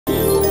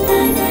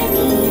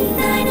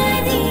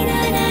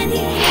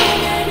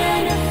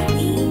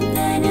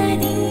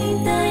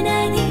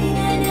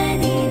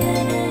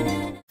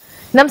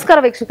ನಮಸ್ಕಾರ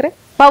ವೀಕ್ಷಕರೇ,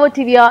 ಪವರ್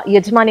ಟಿವಿಯ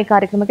ಯಜಮಾನಿ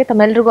ಕಾರ್ಯಕ್ರಮಕ್ಕೆ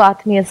ತಮ್ಮೆಲ್ಲರಿಗೂ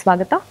ಆತ್ಮೀಯ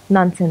ಸ್ವಾಗತ.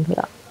 ನಾನು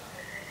ಸಿಂಧೂರ.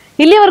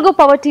 ಇಲ್ಲಿವರೆಗೂ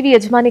ಪವರ್ ಟಿವಿ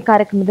ಯಜಮಾನಿ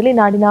ಕಾರ್ಯಕ್ರಮದಲ್ಲಿ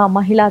ನಾಡಿನ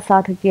ಮಹಿಳಾ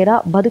ಸಾಧಕಿಯರ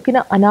ಬದುಕಿನ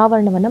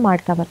ಅನಾವರಣವನ್ನ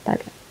ಮಾಡ್ತಾ ಬರ್ತಾ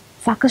ಇದೆ.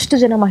 ಸಾಕಷ್ಟು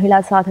ಜನ ಮಹಿಳಾ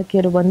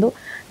ಸಾಧಕಿಯರು ಬಂದು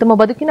ತಮ್ಮ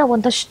ಬದುಕಿನ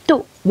ಒಂದಷ್ಟು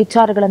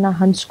ವಿಚಾರಗಳನ್ನ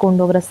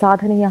ಹಂಚಿಕೊಂಡು ಅವರ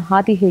ಸಾಧನೆಯ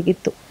ಹಾದಿ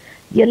ಹೇಗಿತ್ತು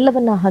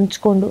ಎಲ್ಲವನ್ನ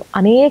ಹಂಚಿಕೊಂಡು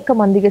ಅನೇಕ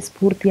ಮಂದಿಗೆ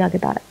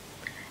ಸ್ಫೂರ್ತಿಯಾಗಿದ್ದಾರೆ.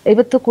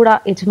 ಇವತ್ತು ಕೂಡ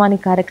ಯಜಮಾನಿ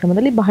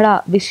ಕಾರ್ಯಕ್ರಮದಲ್ಲಿ ಬಹಳ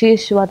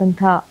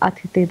ವಿಶೇಷವಾದಂತಹ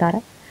ಅತಿಥಿ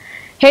ಇದ್ದಾರೆ.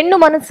 ಹೆಣ್ಣು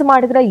ಮನಸ್ಸು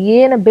ಮಾಡಿದ್ರೆ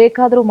ಏನು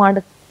ಬೇಕಾದರೂ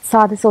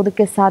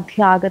ಸಾಧಿಸೋದಕ್ಕೆ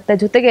ಸಾಧ್ಯ ಆಗುತ್ತೆ.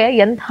 ಜೊತೆಗೆ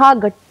ಎಂಥ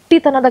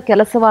ಗಟ್ಟಿತನದ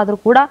ಕೆಲಸವಾದರೂ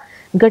ಕೂಡ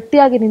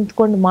ಗಟ್ಟಿಯಾಗಿ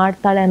ನಿಂತ್ಕೊಂಡು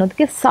ಮಾಡ್ತಾಳೆ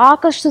ಅನ್ನೋದಕ್ಕೆ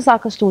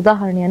ಸಾಕಷ್ಟು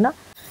ಉದಾಹರಣೆಯನ್ನ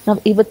ನಾವು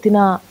ಇವತ್ತಿನ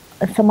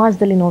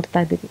ಸಮಾಜದಲ್ಲಿ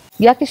ನೋಡ್ತಾ ಇದ್ದೀವಿ.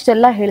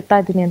 ಯಾಕಿಷ್ಟೆಲ್ಲ ಹೇಳ್ತಾ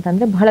ಇದ್ದೀನಿ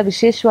ಅಂತಂದ್ರೆ, ಬಹಳ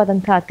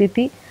ವಿಶೇಷವಾದಂತಹ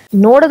ಅತಿಥಿ.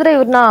 ನೋಡಿದ್ರೆ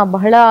ಇವ್ರನ್ನ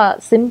ಬಹಳ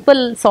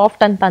ಸಿಂಪಲ್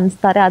ಸಾಫ್ಟ್ ಅಂತ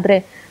ಅನಿಸ್ತಾರೆ, ಆದ್ರೆ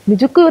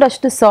ನಿಜಕ್ಕೂ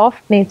ಇವರಷ್ಟು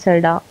ಸಾಫ್ಟ್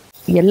ನೇಚರ್ಡ.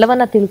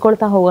 ಎಲ್ಲವನ್ನ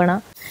ತಿಳ್ಕೊಳ್ತಾ ಹೋಗೋಣ.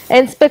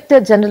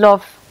 Inspector general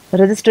of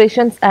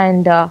registrations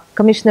and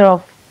commissioner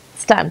of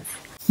stamps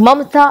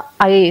Mamata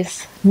IAS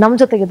ನಮ್ಮ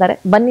ಜೊತೆಗಿದ್ದಾರೆ.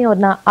 ಬನ್ನಿ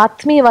ಅವ್ರನ್ನ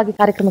ಆತ್ಮೀಯವಾಗಿ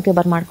ಕಾರ್ಯಕ್ರಮಕ್ಕೆ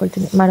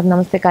ಬರ್ಮಾಡ್ಕೊಳ್ತೀನಿ. ಮೇಡಮ್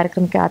ನಮಸ್ತೆ,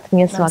 ಕಾರ್ಯಕ್ರಮಕ್ಕೆ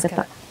ಆತ್ಮೀಯ ಸ್ವಾಗತ.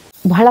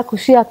 ಬಹಳ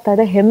ಖುಷಿ ಆಗ್ತಾ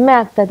ಇದೆ, ಹೆಮ್ಮೆ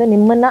ಆಗ್ತಾ ಇದೆ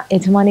ನಿಮ್ಮನ್ನ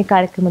ಯಜಮಾನಿ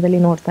ಕಾರ್ಯಕ್ರಮದಲ್ಲಿ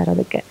ನೋಡ್ತಾ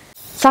ಇರೋದಕ್ಕೆ.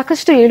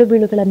 ಸಾಕಷ್ಟು ಏಳು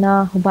ಬೀಳುಗಳನ್ನ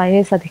ಒಬ್ಬ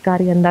IAS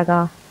ಅಧಿಕಾರಿ ಅಂದಾಗ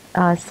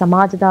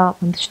ಸಮಾಜದ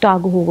ಒಂದಷ್ಟು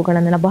ಆಗು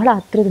ಹೋಗುಗಳನ್ನೆಲ್ಲ ಬಹಳ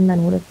ಹತ್ತಿರದಿಂದ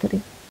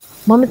ನೋಡುತ್ತೀರಿ.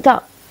 ಮಮತಾ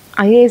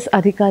IAS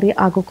ಅಧಿಕಾರಿ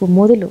ಆಗೋಕ್ಕೂ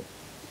ಮೊದಲು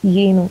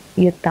ಏನು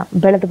ಎತ್ತ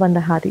ಬೆಳೆದು ಬಂದ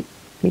ಹಾದಿ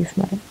ಪ್ಲೀಸ್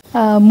ಮೇಡಮ್?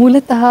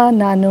 ಮೂಲತಃ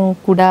ನಾನು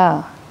ಕೂಡ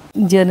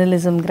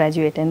ಜರ್ನಲಿಸಮ್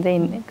ಗ್ರ್ಯಾಜುಯೇಟ್, ಅಂದರೆ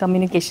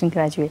ಕಮ್ಯುನಿಕೇಷನ್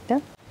ಗ್ರ್ಯಾಜುಯೇಟ್.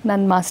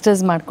 ನಾನು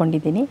ಮಾಸ್ಟರ್ಸ್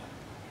ಮಾಡ್ಕೊಂಡಿದ್ದೀನಿ,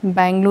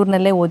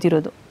 ಬ್ಯಾಂಗ್ಳೂರಿನಲ್ಲೇ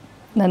ಓದಿರೋದು.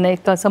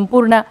 ನನ್ನ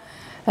ಸಂಪೂರ್ಣ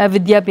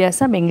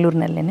ವಿದ್ಯಾಭ್ಯಾಸ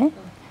ಬೆಂಗಳೂರಿನಲ್ಲೇ.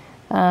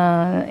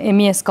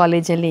 MES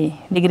ಕಾಲೇಜಲ್ಲಿ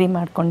ಡಿಗ್ರಿ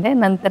ಮಾಡಿಕೊಂಡೆ.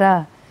 ನಂತರ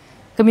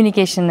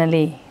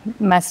ಕಮ್ಯುನಿಕೇಷನ್ನಲ್ಲಿ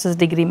ಮಾಸ್ಟರ್ಸ್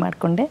ಡಿಗ್ರಿ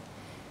ಮಾಡಿಕೊಂಡೆ.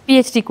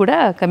 PhD ಕೂಡ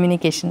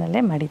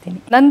ಕಮ್ಯುನಿಕೇಷನಲ್ಲೇ ಮಾಡಿದ್ದೀನಿ.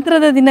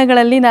 ನಂತರದ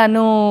ದಿನಗಳಲ್ಲಿ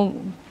ನಾನು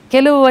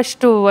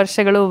ಕೆಲವಷ್ಟು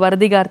ವರ್ಷಗಳು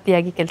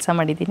ವರದಿಗಾರ್ತಿಯಾಗಿ ಕೆಲಸ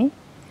ಮಾಡಿದ್ದೀನಿ.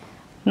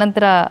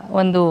 ನಂತರ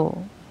ಒಂದು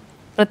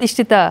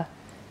ಪ್ರತಿಷ್ಠಿತ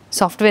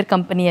ಸಾಫ್ಟ್ವೇರ್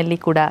ಕಂಪನಿಯಲ್ಲಿ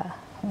ಕೂಡ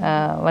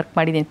ವರ್ಕ್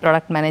ಮಾಡಿದ್ದೀನಿ,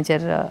 ಪ್ರಾಡಕ್ಟ್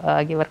ಮ್ಯಾನೇಜರ್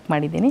ಆಗಿ ವರ್ಕ್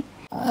ಮಾಡಿದ್ದೀನಿ.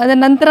 ಅದರ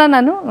ನಂತರ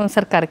ನಾನು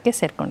ಸರ್ಕಾರಕ್ಕೆ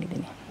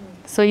ಸೇರ್ಕೊಂಡಿದ್ದೀನಿ.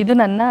 ಸೊ ಇದು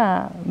ನನ್ನ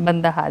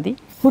ಬಂದ ಹಾದಿ.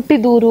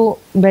 ಹುಟ್ಟಿದೂರು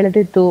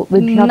ಬೆಳೆದಿದ್ದು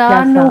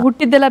ನಾನು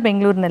ಹುಟ್ಟಿದ್ದೆಲ್ಲ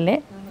ಬೆಂಗಳೂರಿನಲ್ಲೇ.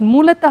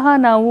 ಮೂಲತಃ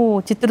ನಾವು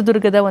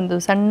ಚಿತ್ರದುರ್ಗದ ಒಂದು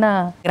ಸಣ್ಣ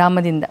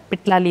ಗ್ರಾಮದಿಂದ,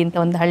 ಪಿಟ್ಲಾಲಿ ಅಂತ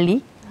ಒಂದು ಹಳ್ಳಿ,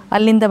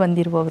 ಅಲ್ಲಿಂದ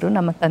ಬಂದಿರುವವರು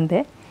ನಮ್ಮ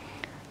ತಂದೆ.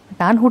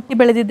 ನಾನು ಹುಟ್ಟಿ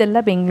ಬೆಳೆದಿದ್ದೆಲ್ಲ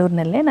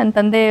ಬೆಂಗಳೂರಿನಲ್ಲೇ. ನನ್ನ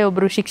ತಂದೆ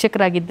ಒಬ್ಬರು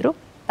ಶಿಕ್ಷಕರಾಗಿದ್ದರು,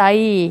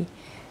 ತಾಯಿ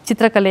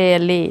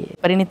ಚಿತ್ರಕಲೆಯಲ್ಲಿ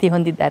ಪರಿಣಿತಿ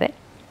ಹೊಂದಿದ್ದಾರೆ,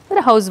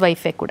 ಅಂದರೆ ಹೌಸ್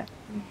ವೈಫೇ ಕೂಡ.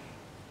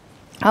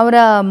 ಅವರ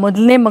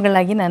ಮೊದಲನೇ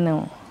ಮಗಳಾಗಿ ನಾನು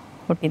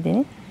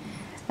ಹುಟ್ಟಿದ್ದೀನಿ.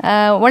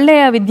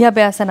 ಒಳ್ಳೆಯ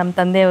ವಿದ್ಯಾಭ್ಯಾಸ. ನಮ್ಮ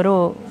ತಂದೆಯವರು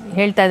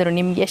ಹೇಳ್ತಾಯಿದ್ರು,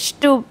 ನಿಮ್ಗೆ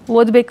ಎಷ್ಟು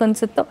ಓದಬೇಕು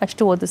ಅನಿಸುತ್ತೋ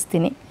ಅಷ್ಟು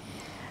ಓದಿಸ್ತೀನಿ,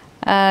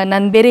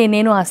 ನಾನು ಬೇರೆ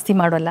ಏನೇನೂ ಆಸ್ತಿ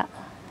ಮಾಡೋಲ್ಲ,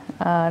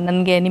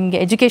 ನಿಮಗೆ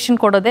ಎಜುಕೇಷನ್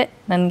ಕೊಡೋದೇ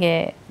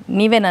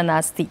ನೀವೇ ನನ್ನ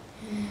ಆಸ್ತಿ,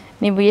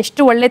 ನೀವು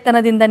ಎಷ್ಟು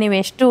ಒಳ್ಳೆತನದಿಂದ ನೀವು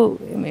ಎಷ್ಟು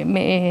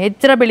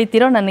ಎಚ್ಚರ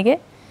ಬೆಳಿತೀರೋ ನನಗೆ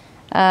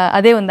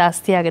ಅದೇ ಒಂದು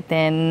ಆಸ್ತಿ ಆಗುತ್ತೆ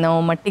ಅನ್ನೋ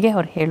ಮಟ್ಟಿಗೆ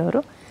ಅವ್ರು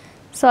ಹೇಳೋರು.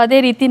 ಸೊ ಅದೇ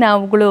ರೀತಿ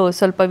ನಾವುಗಳು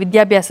ಸ್ವಲ್ಪ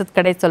ವಿದ್ಯಾಭ್ಯಾಸದ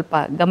ಕಡೆ ಸ್ವಲ್ಪ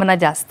ಗಮನ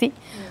ಜಾಸ್ತಿ.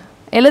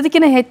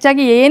 ಎಲ್ಲದಕ್ಕಿಂತ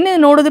ಹೆಚ್ಚಾಗಿ ಏನೇ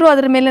ನೋಡಿದ್ರೂ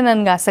ಅದ್ರ ಮೇಲೆ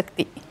ನನಗೆ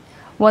ಆಸಕ್ತಿ,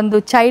 ಒಂದು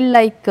child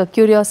like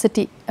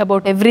curiosity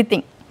about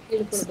everything.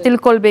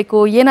 ತಿಳ್ಕೊಳ್ಬೇಕು,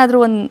 ಏನಾದರೂ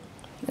ಒಂದು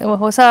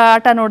ಹೊಸ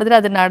ಆಟ ನೋಡಿದ್ರೆ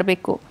ಅದನ್ನು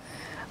ಆಡಬೇಕು,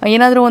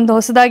 ಏನಾದರೂ ಒಂದು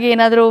ಹೊಸದಾಗಿ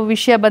ಏನಾದರೂ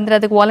ವಿಷಯ ಬಂದರೆ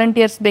ಅದಕ್ಕೆ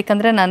ವಾಲಂಟಿಯರ್ಸ್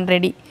ಬೇಕಂದರೆ ನಾನು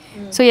ರೆಡಿ.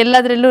 ಸೊ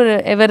ಎಲ್ಲದರಲ್ಲೂ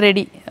ever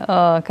ready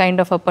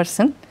kind of a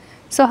person.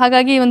 So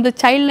ಹಾಗಾಗಿ ಒಂದು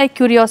child like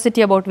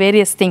curiosity about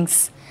various things.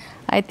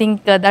 I think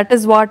that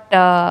is what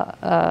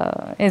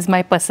is my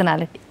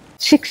personality.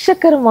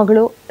 ಶಿಕ್ಷಕರ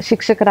ಮಗಳು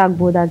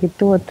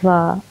ಶಿಕ್ಷಕರಾಗ್ಬೋದಾಗಿತ್ತು ಅಥವಾ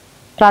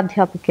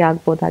ಪ್ರಾಧ್ಯಾಪಕಿ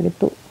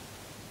ಆಗ್ಬೋದಾಗಿತ್ತು.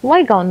 Y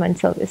government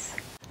service?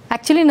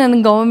 ಆ್ಯಕ್ಚುಲಿ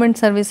ನನಗೆ ಗೌರ್ಮೆಂಟ್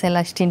ಸರ್ವಿಸ್ ಎಲ್ಲ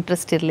ಅಷ್ಟು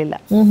ಇಂಟ್ರೆಸ್ಟ್ ಇರಲಿಲ್ಲ.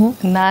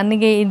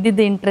 ನನಗೆ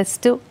ಇದ್ದಿದ್ದ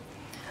ಇಂಟ್ರೆಸ್ಟು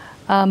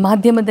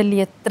ಮಾಧ್ಯಮದಲ್ಲಿ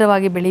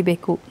ಎತ್ತರವಾಗಿ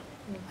ಬೆಳಿಬೇಕು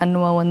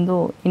ಅನ್ನುವ ಒಂದು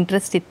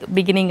ಇಂಟ್ರೆಸ್ಟ್ ಇತ್ತು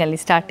ಬಿಗಿನಿಂಗಲ್ಲಿ,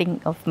 starting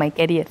of my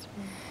career.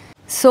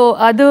 So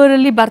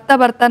ಅದರಲ್ಲಿ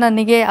ಬರ್ತಾ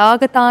ನನಗೆ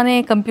ಆಗ ತಾನೇ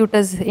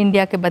ಕಂಪ್ಯೂಟರ್ಸ್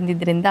ಇಂಡಿಯಾಕ್ಕೆ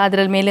ಬಂದಿದ್ದರಿಂದ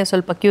ಅದರ ಮೇಲೆ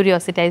ಸ್ವಲ್ಪ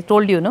ಕ್ಯೂರಿಯಾಸಿಟಿ, ಐ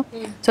ಟೋಲ್ಡ್ ಯುನೋ,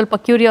 ಸ್ವಲ್ಪ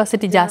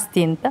ಕ್ಯೂರಿಯಾಸಿಟಿ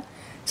ಜಾಸ್ತಿ ಅಂತ.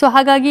 ಸೊ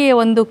ಹಾಗಾಗಿ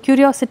ಒಂದು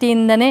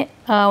ಕ್ಯೂರಿಯಾಸಿಟಿಯಿಂದನೇ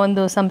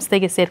ಒಂದು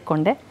ಸಂಸ್ಥೆಗೆ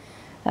ಸೇರಿಕೊಂಡೆ.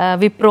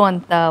 ವಿಪ್ರೋ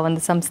ಅಂತ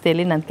ಒಂದು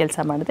ಸಂಸ್ಥೆಯಲ್ಲಿ ನಾನು ಕೆಲಸ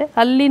ಮಾಡಿದೆ.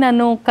 ಅಲ್ಲಿ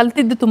ನಾನು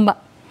ಕಲ್ತಿದ್ದು ತುಂಬ.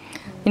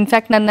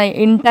 ಇನ್ಫ್ಯಾಕ್ಟ್ ನನ್ನ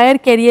ಎಂಟೈರ್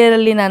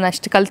ಕೆರಿಯರಲ್ಲಿ ನಾನು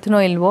ಅಷ್ಟು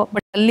ಕಲ್ತನೋ ಇಲ್ವೋ,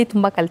 ಬಟ್ ಅಲ್ಲಿ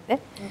ತುಂಬ ಕಲಿತೆ.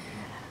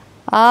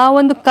 ಆ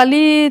ಒಂದು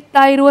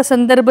ಕಲಿತಾ ಇರುವ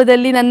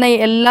ಸಂದರ್ಭದಲ್ಲಿ ನನ್ನ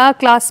ಎಲ್ಲ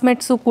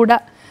ಕ್ಲಾಸ್ಮೇಟ್ಸು ಕೂಡ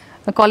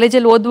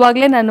ಕಾಲೇಜಲ್ಲಿ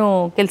ಓದುವಾಗಲೇ ನಾನು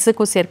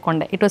ಕೆಲಸಕ್ಕೂ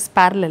ಸೇರಿಕೊಂಡೆ. It was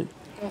parallel.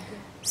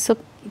 So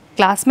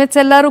classmates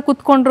ಎಲ್ಲರೂ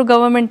ಕೂತ್ಕೊಂಡ್ರು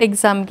ಗವರ್ಮೆಂಟ್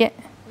ಎಕ್ಸಾಮ್ಗೆ,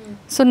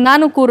 ಸೊ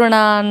ನಾನು ಕೂರೋಣ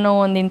ಅನ್ನೋ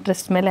ಒಂದು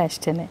ಇಂಟ್ರೆಸ್ಟ್ ಮೇಲೆ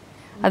ಅಷ್ಟೇ.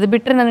 ಅದು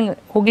ಬಿಟ್ಟರೆ ನನಗೆ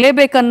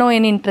ಹೋಗಲೇಬೇಕನ್ನೋ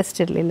ಏನು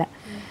ಇಂಟ್ರೆಸ್ಟ್ ಇರಲಿಲ್ಲ.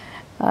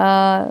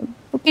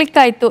 ಕ್ಲಿಕ್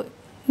ಆಯಿತು.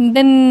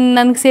 ದೆನ್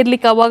ನನಗೆ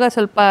ಸೇರ್ಲಿಕ್ಕೆ ಆವಾಗ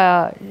ಸ್ವಲ್ಪ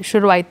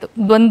ಶುರುವಾಯಿತು,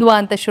 ದ್ವಂದ್ವ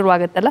ಅಂತ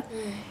ಶುರುವಾಗುತ್ತಲ್ಲ.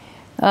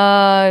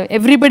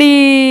 Everybody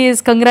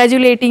is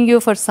ಕಂಗ್ರ್ಯಾಚುಲೇಟಿಂಗ್ you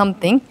for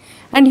something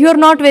and you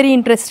are not very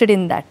interested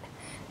in that.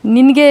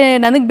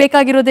 ನನಗೆ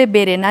ಬೇಕಾಗಿರೋದೇ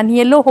ಬೇರೆ, ನಾನು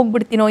ಎಲ್ಲೋ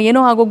ಹೋಗ್ಬಿಡ್ತೀನೋ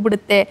ಏನೋ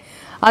ಆಗೋಗ್ಬಿಡುತ್ತೆ.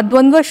 ಆ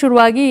ದ್ವಂದ್ವ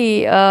ಶುರುವಾಗಿ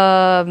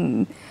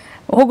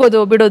ಹೋಗೋದು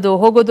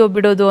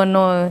ಬಿಡೋದು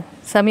ಅನ್ನೋ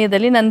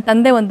ಸಮಯದಲ್ಲಿ ನನ್ನ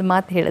ತಂದೆ ಒಂದು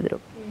ಮಾತು ಹೇಳಿದ್ರು,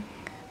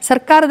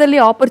 ಸರ್ಕಾರದಲ್ಲಿ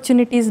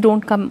opportunities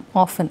don't come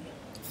often.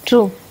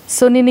 True.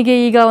 So ನಿನಗೆ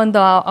ಈಗ ಒಂದು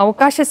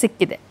ಅವಕಾಶ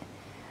ಸಿಕ್ಕಿದೆ,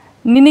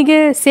 ನಿನಗೆ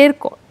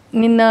ಸೇರ್ಕೊ,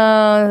 ನಿನ್ನ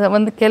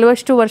ಒಂದು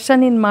ಕೆಲವಷ್ಟು ವರ್ಷ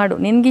ನೀನು ಮಾಡು,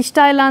 ನಿನಗೆ ಇಷ್ಟ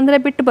ಇಲ್ಲ ಅಂದರೆ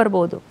ಬಿಟ್ಟು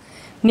ಬರ್ಬೋದು.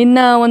 ನಿನ್ನ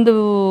ಒಂದು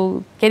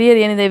ಕೆರಿಯರ್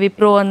ಏನಿದೆ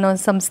ವಿಪ್ರೋ ಅನ್ನೋ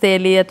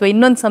ಸಂಸ್ಥೆಯಲ್ಲಿ ಅಥವಾ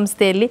ಇನ್ನೊಂದು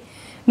ಸಂಸ್ಥೆಯಲ್ಲಿ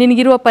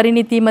ನಿನಗಿರುವ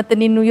ಪರಿಣಿತಿ ಮತ್ತು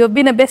ನೀನು you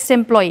been a best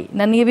employee.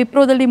 ನನಗೆ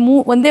ವಿಪ್ರೋದಲ್ಲಿ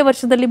ಒಂದೇ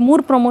ವರ್ಷದಲ್ಲಿ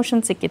 3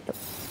 ಪ್ರಮೋಷನ್ ಸಿಕ್ಕಿತ್ತು.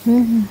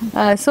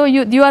 So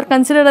you are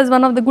considered as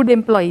one of the good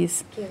employees.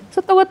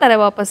 So ತಗೋತಾರೆ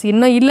ವಾಪಸ್.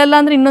 ಇಲ್ಲಲ್ಲ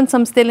ಅಂದರೆ ಇನ್ನೊಂದು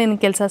ಸಂಸ್ಥೆಯಲ್ಲಿ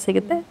ನಿನಗೆ ಕೆಲಸ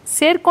ಸಿಗುತ್ತೆ,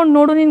 ಸೇರ್ಕೊಂಡು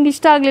ನೋಡು, ನಿನ್ಗೆ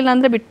ಇಷ್ಟ ಆಗಲಿಲ್ಲ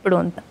ಅಂದರೆ ಬಿಟ್ಬಿಡು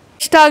ಅಂತ.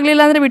 ಇಷ್ಟ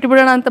ಆಗಲಿಲ್ಲ ಅಂದರೆ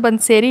ಬಿಟ್ಬಿಡೋಣ ಅಂತ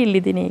ಬಂದು ಸೇರಿ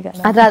ಇಲ್ಲಿದ್ದೀನಿ ಈಗ.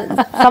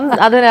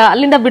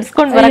 ಅಲ್ಲಿಂದ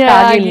ಬಿಡಿಸ್ಕೊಂಡು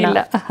ಬರಕ್ಕಾಗಿಲ್ಲ.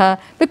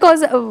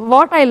 Because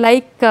what I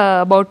like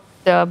about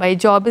my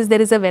job is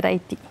there is a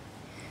variety.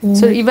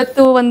 So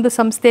ಇವತ್ತು ಒಂದು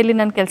ಸಂಸ್ಥೆಯಲ್ಲಿ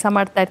ನಾನು ಕೆಲಸ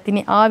ಮಾಡ್ತಾ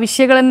ಇರ್ತೀನಿ, ಆ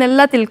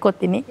ವಿಷಯಗಳನ್ನೆಲ್ಲ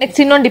ತಿಳ್ಕೊತೀನಿ. ನೆಕ್ಸ್ಟ್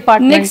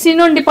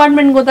ಇನ್ನೊಂದು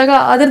ಡಿಪಾರ್ಟ್ಮೆಂಟ್ಗೆ ಹೋದಾಗ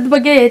ಅದ್ರದ್ದು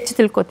ಬಗ್ಗೆ ಹೆಚ್ಚು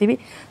ತಿಳ್ಕೊತೀವಿ.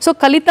 ಸೊ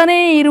ಕಲಿತಾನೇ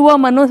ಇರುವ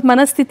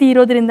ಮನಸ್ಥಿತಿ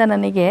ಇರೋದ್ರಿಂದ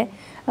ನನಗೆ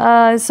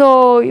ಸೊ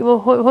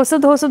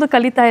ಹೊಸದು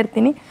ಕಲಿತಾ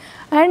ಇರ್ತೀನಿ.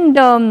 ಆ್ಯಂಡ್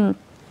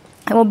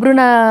ಒಬ್ಬರು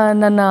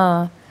ನನ್ನ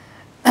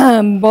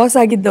ಬಾಸ್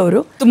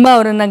ಆಗಿದ್ದವರು, ತುಂಬ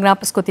ಅವರನ್ನು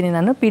ಜ್ಞಾಪಿಸ್ಕೋತೀನಿ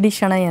ನಾನು, ಪಿ ಡಿ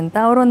ಶಣೈ ಅಂತ.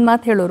 ಅವರು ಒಂದು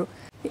ಮಾತು ಹೇಳೋರು,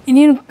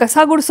 ನೀನು ಕಸ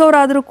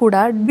ಗುಡಿಸೋರಾದರೂ ಕೂಡ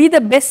B the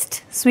best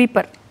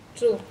sweeper.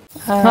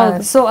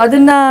 So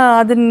ಅದನ್ನ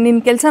ನಿನ್ನ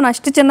ಕೆಲಸನ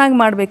ಅಷ್ಟು ಚೆನ್ನಾಗಿ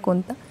ಮಾಡಬೇಕು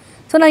ಅಂತ.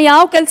 ಸೊ ನಾನು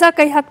ಯಾವ ಕೆಲಸ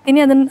ಕೈ ಹಾಕ್ತೀನಿ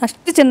ಅದನ್ನು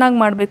ಅಷ್ಟು ಚೆನ್ನಾಗಿ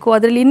ಮಾಡಬೇಕು,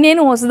 ಅದರಲ್ಲಿ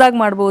ಇನ್ನೇನು ಹೊಸದಾಗಿ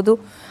ಮಾಡ್ಬೋದು,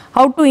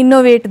 how to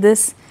innovate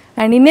this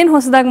and ಇನ್ನೇನು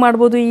ಹೊಸದಾಗಿ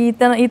ಮಾಡ್ಬೋದು,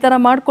 ಈ ಥರ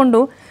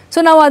ಮಾಡಿಕೊಂಡು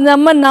ಸೊ ನಾವು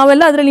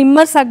ನಾವೆಲ್ಲ ಅದರಲ್ಲಿ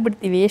ಇಮ್ಮರ್ಸ್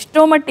ಆಗಿಬಿಡ್ತೀವಿ.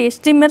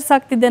 ಎಷ್ಟು ಇಮ್ಮರ್ಸ್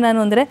ಆಗ್ತಿದ್ದೆ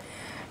ನಾನು ಅಂದರೆ,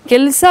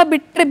 ಕೆಲಸ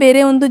ಬಿಟ್ಟರೆ ಬೇರೆ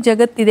ಒಂದು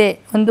ಜಗತ್ತಿದೆ,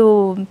 ಒಂದು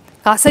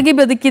ಖಾಸಗಿ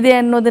ಬದುಕಿದೆ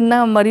ಅನ್ನೋದನ್ನು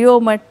ಮರೆಯೋ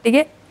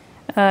ಮಟ್ಟಿಗೆ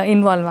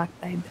ಇನ್ವಾಲ್ವ್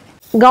ಆಗ್ತಾ ಇದ್ದೆ.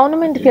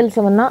 ಗವರ್ನಮೆಂಟ್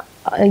ಕೆಲಸವನ್ನ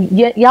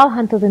ಯಾವ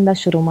ಹಂತದಿಂದ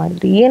ಶುರು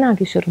ಮಾಡಿದ್ರಿ,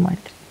 ಏನಾಗಿ ಶುರು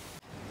ಮಾಡಿದ್ರಿ?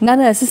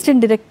 ನಾನು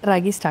ಅಸಿಸ್ಟೆಂಟ್ ಡೈರೆಕ್ಟರ್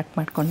ಆಗಿ ಸ್ಟಾರ್ಟ್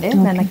ಮಾಡಿಕೊಂಡೆ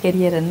ನನ್ನ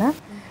ಕೆರಿಯರನ್ನು.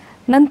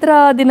 ನಂತರ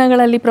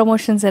ದಿನಗಳಲ್ಲಿ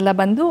ಪ್ರಮೋಷನ್ಸ್ ಎಲ್ಲ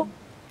ಬಂದು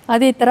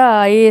ಅದೇ ಥರ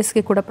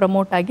IASಗೆ ಕೂಡ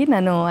ಪ್ರಮೋಟ್ ಆಗಿ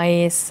ನಾನು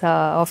IAS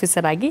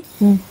ಆಫೀಸರ್ ಆಗಿ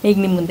ಈಗ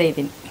ನಿಮ್ಮ ಮುಂದೆ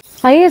ಇದ್ದೀನಿ.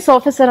 IAS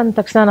ಆಫೀಸರ್ ಅಂದ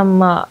ತಕ್ಷಣ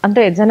ನಮ್ಮ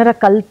ಅಂದರೆ ಜನರ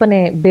ಕಲ್ಪನೆ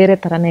ಬೇರೆ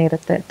ಥರನೇ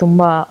ಇರುತ್ತೆ.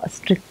 ತುಂಬ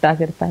ಸ್ಟ್ರಿಕ್ಟ್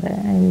ಆಗಿರ್ತಾರೆ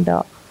ಆ್ಯಂಡ್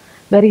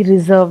ವೆರಿ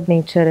ರಿಸರ್ವ್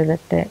ನೇಚರ್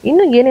ಇರುತ್ತೆ.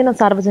 ಇನ್ನು ಏನೇನೋ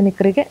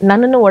ಸಾರ್ವಜನಿಕರಿಗೆ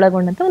ನನ್ನನ್ನು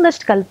ಒಳಗೊಂಡಂತೆ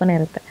ಒಂದಷ್ಟು ಕಲ್ಪನೆ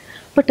ಇರುತ್ತೆ.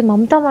 ಬಟ್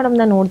ಮಮತಾ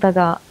ಮೇಡಮ್ನ ನೋಡಿದಾಗ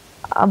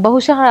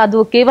ಬಹುಶಃ ಅದು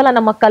ಕೇವಲ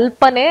ನಮ್ಮ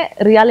ಕಲ್ಪನೆ,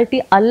 ರಿಯಾಲಿಟಿ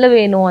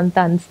ಅಲ್ಲವೇನೋ ಅಂತ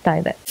ಅನಿಸ್ತಾ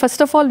ಇದೆ.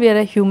 First of all we are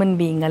A human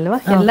being ಅಲ್ವಾ,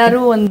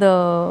 ಎಲ್ಲರೂ ಒಂದು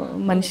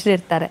ಮನುಷ್ಯರು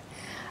ಇರ್ತಾರೆ.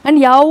 ಆ್ಯಂಡ್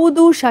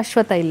ಯಾವುದೂ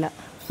ಶಾಶ್ವತ ಇಲ್ಲ.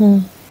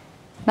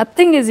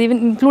 Nothing is even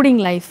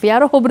including life.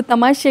 ಯಾರೋ ಒಬ್ರು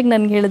ತಮಾಷೆಗೆ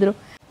ನನಗೆ ಹೇಳಿದ್ರು,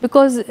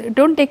 because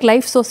don't take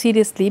life so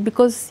seriously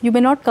because you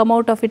may not come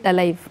out of it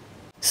alive.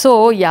 So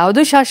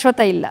ಯಾವುದೂ ಶಾಶ್ವತ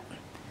ಇಲ್ಲ.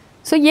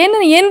 ಸೊ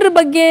ಏನರ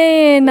ಬಗ್ಗೆ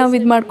ನಾವು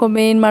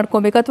ಏನು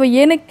ಮಾಡ್ಕೊಬೇಕು ಅಥವಾ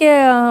ಏನಕ್ಕೆ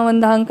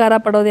ಒಂದು ಅಹಂಕಾರ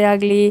ಪಡೋದೇ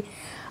ಆಗಲಿ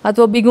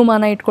ಅಥವಾ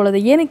ಬಿಗುಮಾನ ಇಟ್ಕೊಳ್ಳೋದು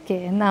ಏನಕ್ಕೆ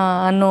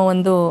ಅನ್ನೋ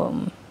ಒಂದು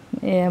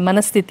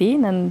ಮನಸ್ಥಿತಿ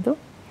ನನ್ನದು.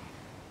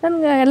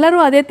 ನನಗೆ ಎಲ್ಲರೂ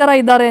ಅದೇ ಥರ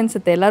ಇದ್ದಾರೆ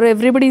ಅನಿಸುತ್ತೆ. ಎಲ್ಲರೂ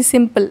ಎವ್ರಿಬಡಿ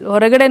ಸಿಂಪಲ್,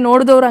 ಹೊರಗಡೆ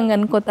ನೋಡಿದವ್ರು ಹಂಗೆ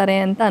ಅನ್ಕೋತಾರೆ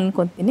ಅಂತ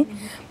ಅನ್ಕೊತೀನಿ.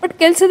 ಬಟ್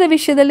ಕೆಲಸದ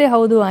ವಿಷಯದಲ್ಲಿ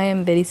ಹೌದು, ಐ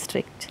ಆಮ್ ವೆರಿ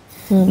ಸ್ಟ್ರಿಕ್ಟ್.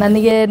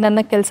 ನನಗೆ ನನ್ನ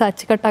ಕೆಲಸ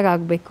ಅಚ್ಚುಕಟ್ಟಾಗಿ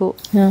ಆಗಬೇಕು.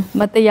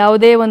 ಮತ್ತು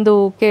ಯಾವುದೇ ಒಂದು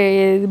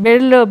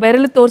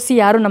ಬೆರಳು ತೋರಿಸಿ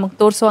ಯಾರು ನಮಗೆ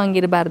ತೋರಿಸೋ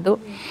ಹಂಗಿರಬಾರ್ದು.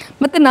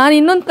 ಮತ್ತು ನಾನು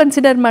ಇನ್ನೊಂದು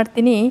ಕನ್ಸಿಡರ್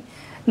ಮಾಡ್ತೀನಿ,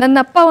 ನನ್ನ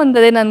ಅಪ್ಪ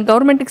ಒಂದೇ ನಾನು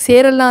ಗೌರ್ಮೆಂಟಿಗೆ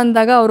ಸೇರಲ್ಲ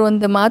ಅಂದಾಗ ಅವರು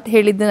ಒಂದು ಮಾತು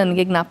ಹೇಳಿದ್ದು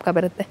ನನಗೆ ಜ್ಞಾಪಕ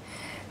ಬರುತ್ತೆ.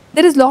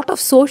 There is lot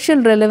of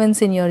social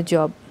relevance in your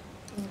job.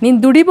 ನೀನು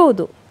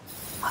ದುಡಿಬೋದು,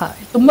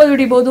 ತುಂಬ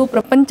ದುಡಿಬೋದು,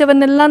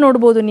 ಪ್ರಪಂಚವನ್ನೆಲ್ಲ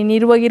ನೋಡ್ಬೋದು. ನೀನು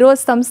ಇರೋ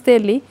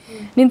ಸಂಸ್ಥೆಯಲ್ಲಿ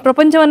ನೀನು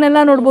ಪ್ರಪಂಚವನ್ನೆಲ್ಲ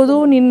ನೋಡ್ಬೋದು.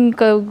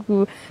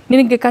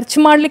 ನಿನಗೆ ಖರ್ಚು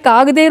ಮಾಡಲಿಕ್ಕೆ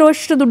ಆಗದೇ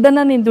ಇರೋಷ್ಟು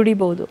ದುಡ್ಡನ್ನು ನೀನು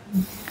ದುಡಿಬೋದು.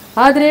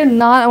 ಆದರೆ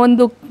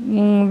ಒಂದು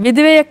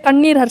ವಿಧವೆಯ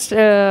ಕಣ್ಣೀರು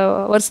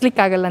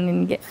ಒರೆಸ್ಲಿಕ್ಕಾಗಲ್ಲ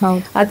ನಿನಗೆ,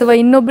 ಅಥವಾ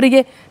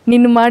ಇನ್ನೊಬ್ಬರಿಗೆ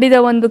ನೀನು ಮಾಡಿದ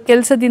ಒಂದು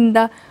ಕೆಲಸದಿಂದ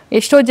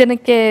ಎಷ್ಟೋ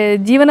ಜನಕ್ಕೆ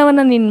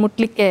ಜೀವನವನ್ನು ನೀನು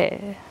ಮುಟ್ಲಿಕ್ಕೆ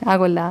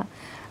ಆಗೋಲ್ಲ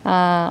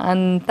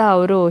ಅಂತ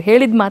ಅವರು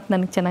ಹೇಳಿದ ಮಾತು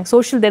ನನಗೆ ಚೆನ್ನಾಗಿ.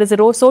 There is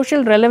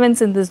social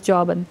relevance in this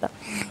job ಅಂತ.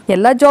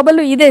 ಎಲ್ಲ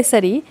ಜಾಬಲ್ಲೂ ಇದೆ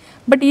ಸರಿ,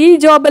 ಬಟ್ ಈ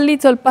ಜಾಬಲ್ಲಿ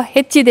ಸ್ವಲ್ಪ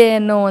ಹೆಚ್ಚಿದೆ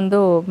ಅನ್ನೋ ಒಂದು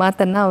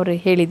ಮಾತನ್ನು ಅವರು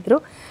ಹೇಳಿದರು.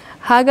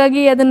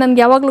 ಹಾಗಾಗಿ ಅದನ್ನು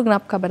ನನಗೆ ಯಾವಾಗಲೂ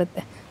ಜ್ಞಾಪಕ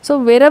ಬರುತ್ತೆ. So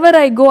wherever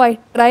I go I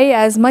try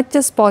as much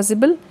as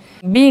possible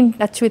B in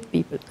touch with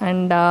people.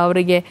 And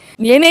ಅವರಿಗೆ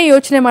ಏನೇ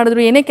ಯೋಚನೆ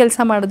ಮಾಡಿದ್ರು, ಏನೇ ಕೆಲಸ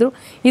ಮಾಡಿದ್ರು,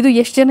 ಇದು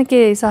ಎಷ್ಟು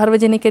ಜನಕ್ಕೆ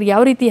ಸಾರ್ವಜನಿಕರಿಗೆ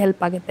ಯಾವ ರೀತಿ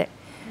ಹೆಲ್ಪ್ ಆಗುತ್ತೆ.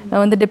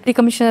 ಒಂದು ಡೆಪ್ಟಿ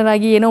ಕಮಿಷನರ್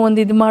ಆಗಿ ಏನೋ ಒಂದು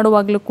ಇದು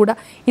ಮಾಡುವಾಗಲೂ ಕೂಡ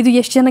ಇದು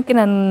ಎಷ್ಟು ಜನಕ್ಕೆ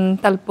ನಾನು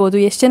ತಲುಪ್ಬೋದು,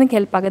 ಎಷ್ಟು ಜನಕ್ಕೆ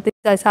ಹೆಲ್ಪ್ ಆಗುತ್ತೆ,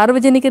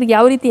 ಸಾರ್ವಜನಿಕರಿಗೆ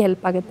ಯಾವ ರೀತಿ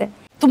ಹೆಲ್ಪ್ ಆಗುತ್ತೆ.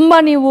 ತುಂಬ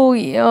ನೀವು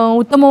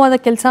ಉತ್ತಮವಾದ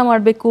ಕೆಲಸ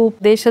ಮಾಡಬೇಕು,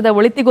 ದೇಶದ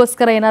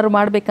ಒಳಿತಿಗೋಸ್ಕರ ಏನಾದ್ರು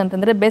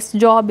ಮಾಡಬೇಕಂತಂದರೆ best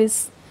job is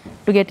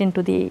to get in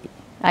to the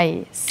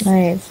IAS.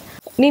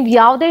 ನೀವು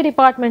ಯಾವುದೇ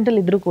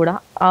ಡಿಪಾರ್ಟ್ಮೆಂಟಲ್ಲಿ ಇದ್ರೂ ಕೂಡ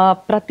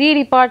ಪ್ರತಿ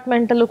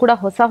ಡಿಪಾರ್ಟ್ಮೆಂಟಲ್ಲೂ ಕೂಡ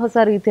ಹೊಸ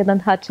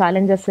ರೀತಿಯಾದಂತಹ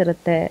ಚಾಲೆಂಜಸ್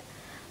ಇರುತ್ತೆ,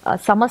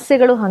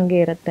 ಸಮಸ್ಯೆಗಳು ಹಾಗೆ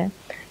ಇರುತ್ತೆ.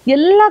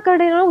 ಎಲ್ಲ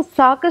ಕಡೆನೂ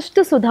ಸಾಕಷ್ಟು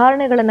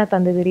ಸುಧಾರಣೆಗಳನ್ನು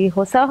ತಂದಿದ್ದೀರಿ.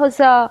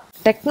 ಹೊಸ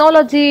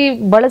ಟೆಕ್ನಾಲಜಿ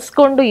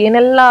ಬಳಸ್ಕೊಂಡು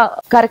ಏನೆಲ್ಲ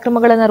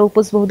ಕಾರ್ಯಕ್ರಮಗಳನ್ನು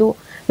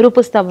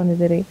ರೂಪಿಸ್ತಾ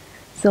ಬಂದಿದ್ದೀರಿ.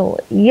 ಸೊ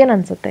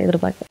ಏನನ್ಸುತ್ತೆ ಇದ್ರ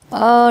ಬಗ್ಗೆ?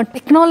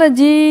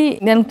 ಟೆಕ್ನಾಲಜಿ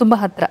ನನಗೆ ತುಂಬ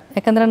ಹತ್ತಿರ.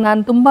 ಯಾಕಂದರೆ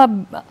ನಾನು ತುಂಬ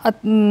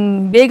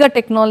ಬೇಗ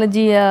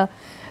ಟೆಕ್ನಾಲಜಿಯ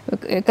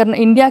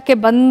ಇಂಡಿಯಾಕ್ಕೆ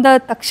ಬಂದ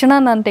ತಕ್ಷಣ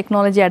ನಾನು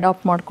ಟೆಕ್ನಾಲಜಿ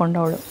ಅಡಾಪ್ಟ್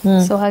ಮಾಡ್ಕೊಂಡವಳು.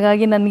 ಸೊ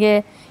ಹಾಗಾಗಿ ನನಗೆ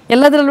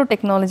ಎಲ್ಲದರಲ್ಲೂ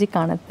ಟೆಕ್ನಾಲಜಿ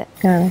ಕಾಣುತ್ತೆ.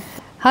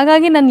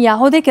 ಹಾಗಾಗಿ ನಾನು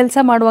ಯಾವುದೇ ಕೆಲಸ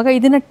ಮಾಡುವಾಗ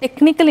ಇದನ್ನು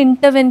ಟೆಕ್ನಿಕಲ್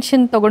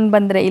ಇಂಟರ್ವೆನ್ಷನ್ ತೊಗೊಂಡು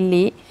ಬಂದರೆ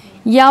ಇಲ್ಲಿ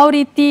ಯಾವ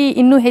ರೀತಿ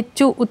ಇನ್ನೂ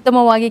ಹೆಚ್ಚು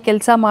ಉತ್ತಮವಾಗಿ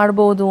ಕೆಲಸ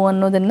ಮಾಡ್ಬೋದು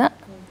ಅನ್ನೋದನ್ನು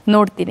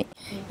ನೋಡ್ತೀನಿ.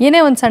 ಏನೇ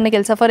ಒಂದು ಸಣ್ಣ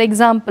ಕೆಲಸ, ಫಾರ್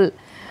ಎಕ್ಸಾಂಪಲ್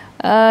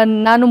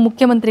ನಾನು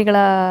ಮುಖ್ಯಮಂತ್ರಿಗಳ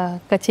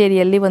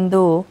ಕಚೇರಿಯಲ್ಲಿ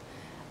ಒಂದು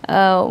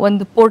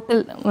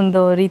ಪೋರ್ಟಲ್,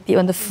 ಒಂದು ರೀತಿ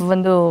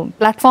ಒಂದು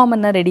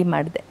ಪ್ಲಾಟ್ಫಾರ್ಮನ್ನು ರೆಡಿ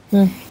ಮಾಡಿದೆ.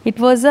 It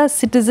was a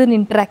citizen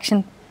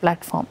interaction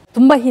platform.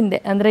 ತುಂಬ ಹಿಂದೆ,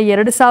 ಅಂದರೆ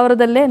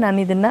 2000ದಲ್ಲೇ ನಾನು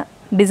ಇದನ್ನು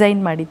ಡಿಸೈನ್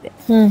ಮಾಡಿದ್ದೆ.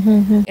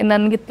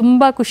 ನನಗೆ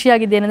ತುಂಬ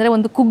ಖುಷಿಯಾಗಿದೆ ಏನಂದರೆ,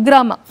 ಒಂದು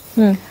ಕುಗ್ರಾಮ,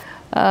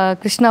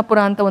 ಕೃಷ್ಣಾಪುರ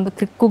ಅಂತ ಒಂದು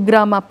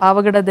ಕುಗ್ರಾಮ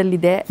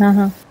ಪಾವಗಡದಲ್ಲಿದೆ.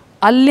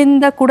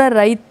 ಅಲ್ಲಿಂದ ಕೂಡ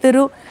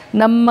ರೈತರು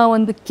ನಮ್ಮ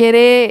ಒಂದು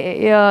ಕೆರೆ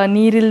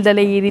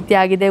ನೀರಿಲ್ದಲೆ ಈ ರೀತಿ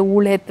ಆಗಿದೆ,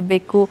 ಹೂಳು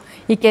ಎತ್ತಬೇಕು,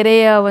 ಈ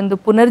ಕೆರೆಯ ಒಂದು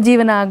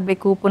ಪುನರ್ಜೀವನ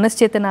ಆಗಬೇಕು,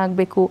 ಪುನಶ್ಚೇತನ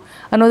ಆಗಬೇಕು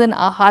ಅನ್ನೋದನ್ನು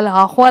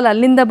ಆಹ್ವಾನ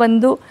ಅಲ್ಲಿಂದ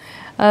ಬಂದು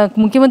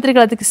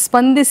ಮುಖ್ಯಮಂತ್ರಿಗಳು ಅದಕ್ಕೆ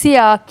ಸ್ಪಂದಿಸಿ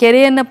ಆ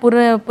ಕೆರೆಯನ್ನು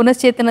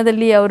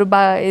ಪುನಶ್ಚೇತನದಲ್ಲಿ ಅವರು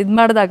ಇದು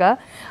ಮಾಡಿದಾಗ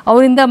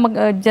ಅವರಿಂದ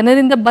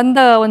ಜನರಿಂದ ಬಂದ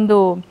ಒಂದು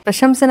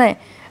ಪ್ರಶಂಸನೆ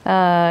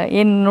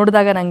ಏನು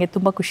ನೋಡಿದಾಗ ನನಗೆ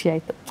ತುಂಬ ಖುಷಿ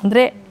ಆಯಿತು.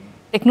 ಅಂದರೆ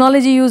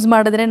ಟೆಕ್ನಾಲಜಿ ಯೂಸ್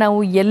ಮಾಡಿದ್ರೆ ನಾವು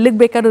ಎಲ್ಲಿಗೆ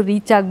ಬೇಕಾದ್ರೂ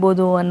ರೀಚ್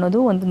ಆಗ್ಬೋದು ಅನ್ನೋದು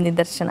ಒಂದು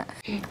ನಿದರ್ಶನ.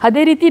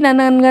 ಅದೇ ರೀತಿ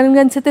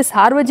ನನಗನ್ಸುತ್ತೆ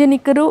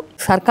ಸಾರ್ವಜನಿಕರು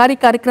ಸರ್ಕಾರಿ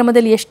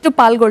ಕಾರ್ಯಕ್ರಮದಲ್ಲಿ ಎಷ್ಟು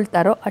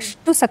ಪಾಲ್ಗೊಳ್ತಾರೋ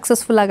ಅಷ್ಟು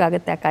ಸಕ್ಸಸ್ಫುಲ್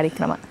ಆಗುತ್ತೆ ಆ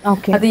ಕಾರ್ಯಕ್ರಮ.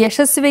 ಅದು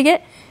ಯಶಸ್ವಿಗೆ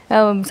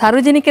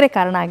ಸಾರ್ವಜನಿಕರೇ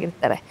ಕಾರಣ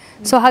ಆಗಿರ್ತಾರೆ.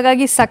 ಸೊ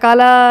ಹಾಗಾಗಿ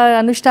ಸಕಾಲ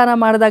ಅನುಷ್ಠಾನ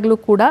ಮಾಡಿದಾಗಲೂ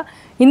ಕೂಡ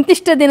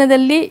ಇಂತಿಷ್ಟ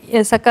ದಿನದಲ್ಲಿ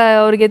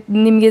ಅವ್ರಿಗೆ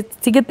ನಿಮಗೆ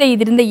ಸಿಗುತ್ತೆ,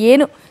 ಇದರಿಂದ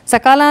ಏನು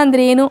ಸಕಾಲ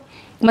ಅಂದರೆ ಏನು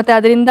ಮತ್ತು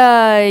ಅದರಿಂದ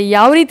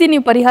ಯಾವ ರೀತಿ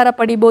ನೀವು ಪರಿಹಾರ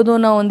ಪಡಿಬೋದು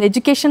ಅನ್ನೋ ಒಂದು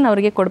ಎಜುಕೇಷನ್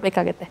ಅವರಿಗೆ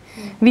ಕೊಡಬೇಕಾಗತ್ತೆ.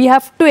 We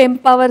have to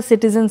empower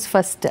citizens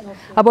first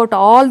about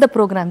all the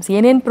programmes,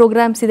 ಏನೇನು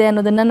ಪ್ರೋಗ್ರಾಮ್ಸ್ ಇದೆ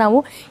ಅನ್ನೋದನ್ನು ನಾವು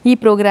ಈ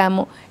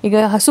ಪ್ರೋಗ್ರಾಮು,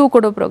 ಈಗ ಹಸು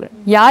ಕೊಡೋ ಪ್ರೋಗ್ರಾಮ್,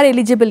 ಯಾರು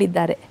ಎಲಿಜಿಬಲ್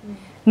ಇದ್ದಾರೆ,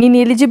 ನೀನು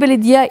ಎಲಿಜಿಬಲ್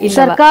ಇದೆಯಾ ಇಲ್ಲ,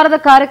 ಸರ್ಕಾರದ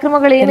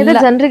ಕಾರ್ಯಕ್ರಮಗಳು ಏನಿದೆ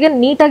ಜನರಿಗೆ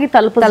ನೀಟಾಗಿ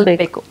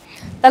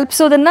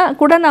ತಲುಪಿಸೋದನ್ನ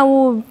ಕೂಡ ನಾವು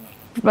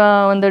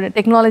ಒಂದು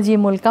ಟೆಕ್ನಾಲಜಿ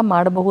ಮೂಲಕ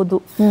ಮಾಡಬಹುದು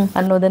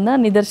ಅನ್ನೋದನ್ನ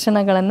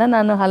ನಿದರ್ಶನಗಳನ್ನು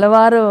ನಾನು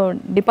ಹಲವಾರು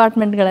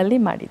ಡಿಪಾರ್ಟ್ಮೆಂಟ್ಗಳಲ್ಲಿ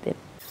ಮಾಡಿದ್ದೇನೆ.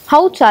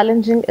 How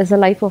challenging is a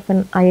life of an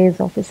IAS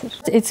officer?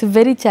 It's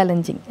very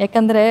challenging.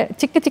 ಯಾಕಂದರೆ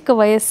ಚಿಕ್ಕ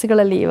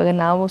ವಯಸ್ಸುಗಳಲ್ಲಿ, ಇವಾಗ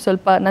ನಾವು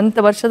ಸ್ವಲ್ಪ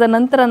ವರ್ಷದ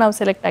ನಂತರ ನಾವು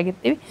ಸೆಲೆಕ್ಟ್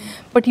ಆಗಿರ್ತೀವಿ,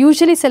 ಬಟ್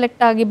ಯೂಶಲಿ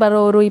ಸೆಲೆಕ್ಟ್ ಆಗಿ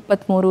ಬರೋರು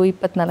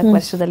 23-24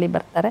 ವರ್ಷದಲ್ಲಿ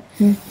ಬರ್ತಾರೆ.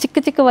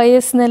 ಚಿಕ್ಕ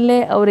ವಯಸ್ಸಿನಲ್ಲೇ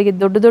ಅವರಿಗೆ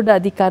ದೊಡ್ಡ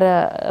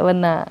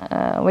ಅಧಿಕಾರವನ್ನು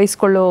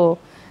ವಹಿಸ್ಕೊಳ್ಳೋ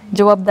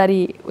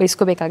ಜವಾಬ್ದಾರಿ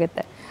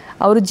ವಹಿಸ್ಕೋಬೇಕಾಗತ್ತೆ.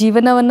 ಅವರು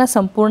ಜೀವನವನ್ನು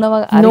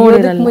ಸಂಪೂರ್ಣವಾಗಿ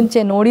ಅರಿಯೋದಕ್ಕೆ ಮುಂಚೆ,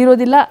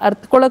 ನೋಡಿರೋದಿಲ್ಲ,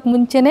 ಅರ್ಥಕೊಳ್ಳೋಕೆ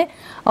ಮುಂಚೆನೆ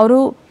ಅವರು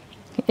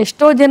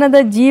ಎಷ್ಟೋ ಜನದ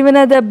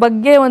ಜೀವನದ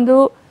ಬಗ್ಗೆ ಒಂದು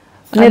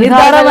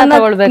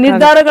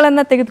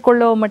ನಿರ್ಧಾರಗಳನ್ನ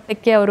ತೆಗೆದುಕೊಳ್ಳೋ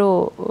ಮಟ್ಟಕ್ಕೆ ಅವರು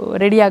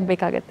ready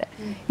ಆಗ್ಬೇಕಾಗತ್ತೆ.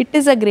 It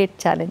is a great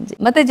challenge.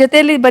 ಮತ್ತೆ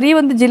ಜೊತೆಯಲ್ಲಿ ಬರೀ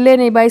ಒಂದು ಜಿಲ್ಲೆ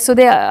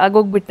ನಿಭಾಯಿಸೋದೇ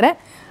ಆಗೋಗ್ಬಿಟ್ರೆ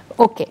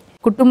ಓಕೆ,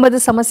 ಕುಟುಂಬದ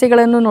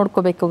ಸಮಸ್ಯೆಗಳನ್ನು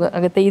ನೋಡ್ಕೋಬೇಕು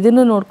ಆಗತ್ತೆ,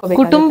 ಇದನ್ನು ನೋಡ್ಕೋಬೇಕು.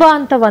 ಕುಟುಂಬ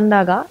ಅಂತ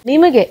ಬಂದಾಗ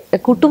ನಿಮಗೆ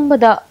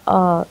ಕುಟುಂಬದ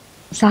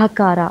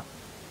ಸಹಕಾರ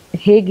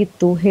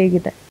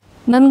ಹೇಗಿದೆ?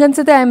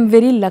 ನನ್ಗನ್ಸುತ್ತೆ ಐ ಆಮ್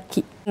ವೆರಿ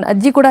ಲಕ್ಕಿ.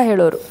 ಅಜ್ಜಿ ಕೂಡ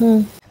ಹೇಳೋರು,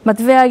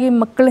 ಮದುವೆ ಆಗಿ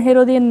ಮಕ್ಕಳು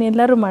ಹೇರೋದೇನು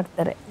ಎಲ್ಲರೂ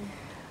ಮಾಡ್ತಾರೆ,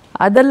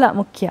 ಅದಲ್ಲ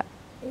ಮುಖ್ಯ.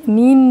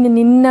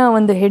 ನಿನ್ನ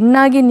ಒಂದು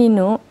ಹೆಣ್ಣಾಗಿ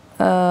ನೀನು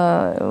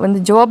ಒಂದು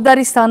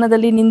ಜವಾಬ್ದಾರಿ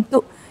ಸ್ಥಾನದಲ್ಲಿ ನಿಂತು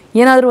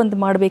ಏನಾದರೂ ಒಂದು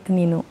ಮಾಡಬೇಕು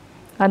ನೀನು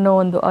ಅನ್ನೋ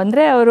ಒಂದು,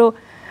 ಅಂದರೆ ಅವರು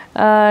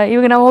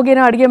ಇವಾಗ ನಾವು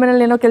ಹೋಗೇನೋ ಅಡುಗೆ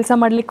ಮನೇಲಿ ಏನೋ ಕೆಲಸ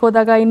ಮಾಡ್ಲಿಕ್ಕೆ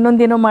ಹೋದಾಗ,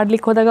 ಇನ್ನೊಂದೇನೋ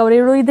ಮಾಡ್ಲಿಕ್ಕೆ ಹೋದಾಗ ಅವ್ರು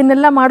ಹೇಳೋ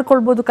ಇದನ್ನೆಲ್ಲ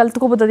ಮಾಡ್ಕೊಳ್ಬೋದು,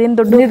 ಕಲ್ತ್ಕೋಬೋದು,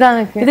 ಅದೇನು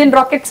ಇದೇನು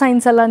ರಾಕೆಟ್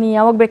ಸೈನ್ಸ್ ಅಲ್ಲ, ನೀ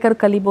ಯಾವಾಗ ಬೇಕಾದ್ರೂ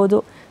ಕಲಿಬೋದು,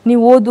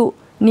 ನೀವು ಓದು,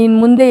 ನೀನು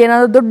ಮುಂದೆ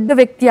ಏನಾದರೂ ದೊಡ್ಡ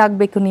ವ್ಯಕ್ತಿ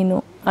ಆಗಬೇಕು ನೀನು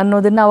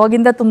ಅನ್ನೋದನ್ನು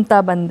ಅವಾಗಿಂದ ತುಂಬ್ತಾ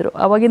ಬಂದರು,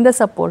 ಅವಾಗಿಂದ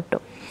ಸಪೋರ್ಟು.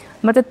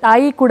 ಮತ್ತು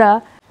ತಾಯಿ ಕೂಡ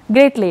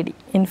ಗ್ರೇಟ್ ಲೇಡಿ.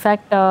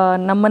 ಇನ್ಫ್ಯಾಕ್ಟ್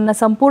ನಮ್ಮನ್ನು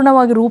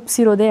ಸಂಪೂರ್ಣವಾಗಿ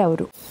ರೂಪಿಸಿರೋದೇ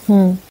ಅವರು.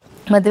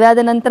 ಮದುವೆ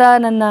ಆದ ನಂತರ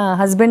ನನ್ನ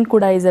ಹಸ್ಬೆಂಡ್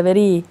ಕೂಡ is a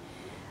very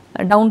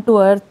down to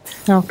earth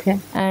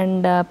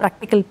and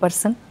practical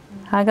person.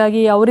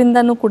 ಹಾಗಾಗಿ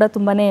ಅವರಿಂದನೂ ಕೂಡ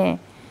ತುಂಬಾ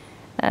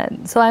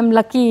so I am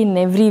lucky in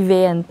every way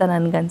ಅಂತ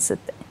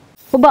ನನಗನ್ಸುತ್ತೆ.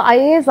 ಒಬ್ಬ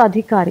IAS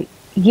ಅಧಿಕಾರಿ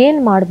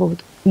ಏನು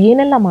ಮಾಡಬಹುದು,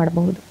 ಏನೆಲ್ಲ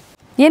ಮಾಡಬಹುದು?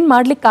 ಏನು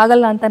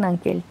ಮಾಡಲಿಕ್ಕಾಗಲ್ಲ ಅಂತ ನಾನು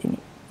ಕೇಳ್ತೀನಿ.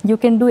 You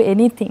can do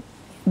anything,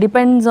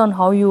 depends on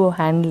how you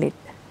handle it.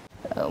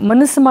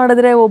 ಮನಸ್ಸು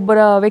ಮಾಡಿದ್ರೆ ಒಬ್ಬರ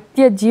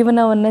ವ್ಯಕ್ತಿಯ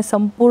ಜೀವನವನ್ನೇ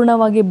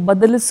ಸಂಪೂರ್ಣವಾಗಿ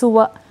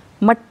ಬದಲಿಸುವ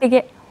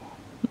ಮಟ್ಟಿಗೆ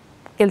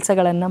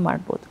ಕೆಲಸಗಳನ್ನು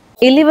ಮಾಡ್ಬೋದು.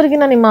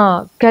 ಇಲ್ಲಿವರೆಗಿನ ನಿಮ್ಮ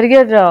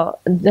ಕರಿಯರ್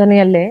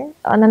ಜರ್ನಿಯಲ್ಲೇ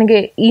ನನಗೆ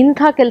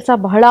ಇಂಥ ಕೆಲಸ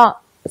ಬಹಳ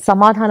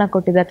ಸಮಾಧಾನ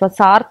ಕೊಟ್ಟಿದೆ ಅಥವಾ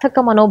ಸಾರ್ಥಕ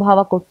ಮನೋಭಾವ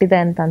ಕೊಟ್ಟಿದೆ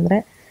ಅಂತಂದರೆ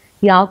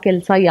ಯಾವ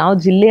ಕೆಲಸ, ಯಾವ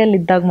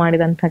ಜಿಲ್ಲೆಯಲ್ಲಿದ್ದಾಗ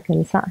ಮಾಡಿದಂಥ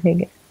ಕೆಲಸ,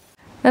 ಹೇಗೆ?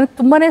 ನನಗೆ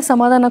ತುಂಬಾ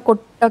ಸಮಾಧಾನ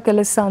ಕೊಟ್ಟ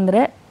ಕೆಲಸ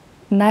ಅಂದರೆ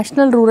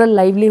national rural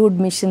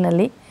livelihood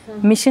ಮಿಷನಲ್ಲಿ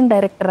mission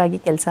director ಆಗಿ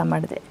ಕೆಲಸ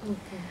ಮಾಡಿದೆ.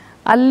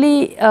 ಅಲ್ಲಿ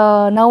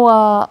ನಾವು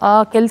ಆ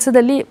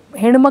ಕೆಲಸದಲ್ಲಿ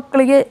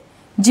ಹೆಣ್ಮಕ್ಳಿಗೆ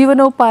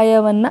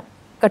ಜೀವನೋಪಾಯವನ್ನು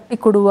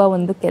ಕಟ್ಟಿಕೊಡುವ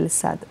ಒಂದು ಕೆಲಸ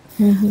ಅದು.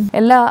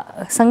 ಎಲ್ಲ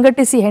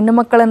ಸಂಘಟಿಸಿ, ಹೆಣ್ಣು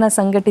ಮಕ್ಕಳನ್ನು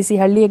ಸಂಘಟಿಸಿ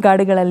ಹಳ್ಳಿಯ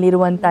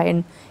ಗಾಡುಗಳಲ್ಲಿರುವಂಥ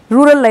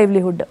ರೂರಲ್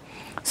ಲೈವ್ಲಿಹುಡ್,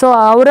 ಸೊ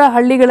ಅವರ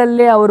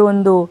ಹಳ್ಳಿಗಳಲ್ಲೇ ಅವರು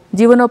ಒಂದು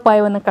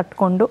ಜೀವನೋಪಾಯವನ್ನು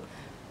ಕಟ್ಟಿಕೊಂಡು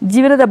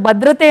ಜೀವನದ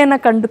ಭದ್ರತೆಯನ್ನು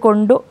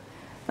ಕಂಡುಕೊಂಡು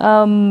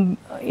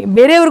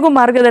ಬೇರೆಯವ್ರಿಗೂ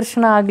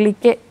ಮಾರ್ಗದರ್ಶನ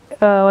ಆಗಲಿಕ್ಕೆ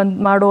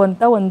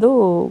ಮಾಡುವಂಥ ಒಂದು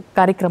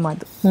ಕಾರ್ಯಕ್ರಮ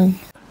ಅದು.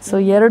 ಸೊ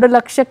 2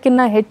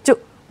 ಲಕ್ಷಕ್ಕಿಂತ ಹೆಚ್ಚು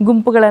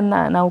ಗುಂಪುಗಳನ್ನು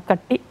ನಾವು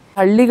ಕಟ್ಟಿ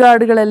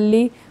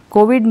ಹಳ್ಳಿಗಾಡುಗಳಲ್ಲಿ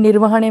ಕೋವಿಡ್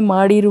ನಿರ್ವಹಣೆ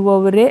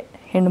ಮಾಡಿರುವವರೇ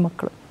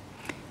ಹೆಣ್ಣುಮಕ್ಕಳು.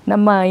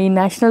 ನಮ್ಮ ಈ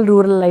ನ್ಯಾಷನಲ್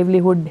ರೂರಲ್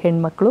ಲೈವ್ಲಿಹುಡ್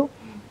ಹೆಣ್ಮಕ್ಳು.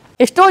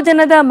 ಎಷ್ಟೋ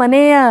ಜನದ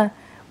ಮನೆಯ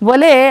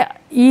ಒಲೆ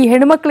ಈ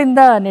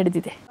ಹೆಣ್ಮಕ್ಳಿಂದ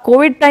ನಡೆದಿದೆ.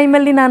 ಕೋವಿಡ್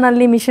ಟೈಮಲ್ಲಿ ನಾನು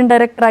ಅಲ್ಲಿ ಮಿಷನ್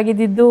ಡೈರೆಕ್ಟರ್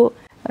ಆಗಿದ್ದು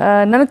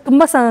ನನಗೆ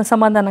ತುಂಬ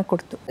ಸಮಾಧಾನ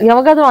ಕೊಡ್ತು.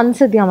 ಯಾವಾಗಾದ್ರೂ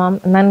ಅನ್ಸಿದ್ಯಾ ಮ್ಯಾಮ್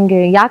ನನಗೆ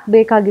ಯಾಕೆ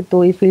ಬೇಕಾಗಿತ್ತು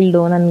ಈ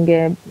ಫೀಲ್ಡು, ನನಗೆ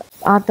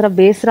ಆ ಥರ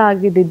ಬೇಸರ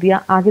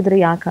ಆಗಿದ್ರೆ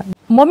ಯಾಕೆ?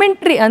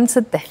 ಮೊಮೆಂಟ್ರಿ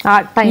ಅನ್ಸುತ್ತೆ.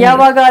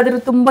 ಯಾವಾಗಾದರೂ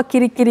ತುಂಬ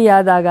ಕಿರಿಕಿರಿ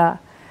ಆದಾಗ,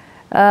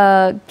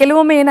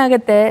 ಕೆಲವೊಮ್ಮೆ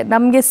ಏನಾಗುತ್ತೆ,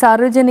 ನಮಗೆ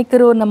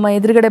ಸಾರ್ವಜನಿಕರು ನಮ್ಮ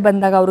ಎದುರುಗಡೆ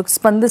ಬಂದಾಗ ಅವ್ರಿಗೆ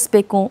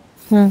ಸ್ಪಂದಿಸ್ಬೇಕು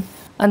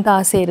ಅಂತ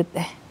ಆಸೆ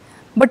ಇರುತ್ತೆ.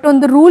 ಬಟ್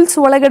ಒಂದು ರೂಲ್ಸ್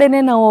ಒಳಗಡೆನೆ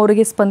ನಾವು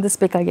ಅವರಿಗೆ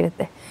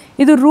ಸ್ಪಂದಿಸ್ಬೇಕಾಗಿರುತ್ತೆ.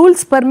 ಇದು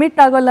ರೂಲ್ಸ್ ಪರ್ಮಿಟ್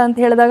ಆಗೋಲ್ಲ ಅಂತ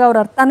ಹೇಳಿದಾಗ ಅವ್ರು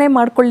ಅರ್ಥನೇ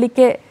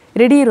ಮಾಡ್ಕೊಳ್ಳಿಕ್ಕೆ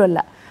ರೆಡಿ ಇರೋಲ್ಲ.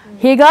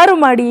 ಹೇಗಾರು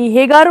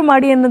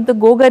ಮಾಡಿ ಅನ್ನೋದು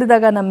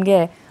ಗೋಗರಿದಾಗ ನಮಗೆ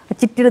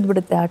ಚಿಟ್ಟಿರೋದು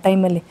ಬಿಡುತ್ತೆ. ಆ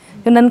ಟೈಮಲ್ಲಿ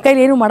ನನ್ನ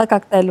ಕೈಲಿ ಏನು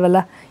ಮಾಡೋಕ್ಕಾಗ್ತಾ ಇಲ್ವಲ್ಲ,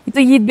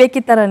 ಇದು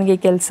ಬೇಕಿತ್ತ ನನಗೆ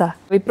ಕೆಲಸ,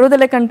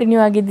 ವಿಪ್ರೋದಲ್ಲೇ ಕಂಟಿನ್ಯೂ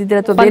ಆಗಿದ್ದಿದ್ರೆ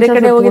ಅಥವಾ ಬೇರೆ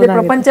ಕಡೆ ಹೋಗಿದ್ದೆ,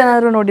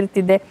 ಪ್ರಪಂಚನಾದ್ರೂ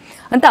ನೋಡಿರ್ತಿದ್ದೆ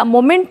ಅಂತ ಆ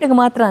ಮೊಮೆಂಟ್ಗೆ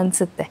ಮಾತ್ರ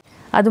ಅನ್ಸುತ್ತೆ.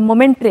 ಅದು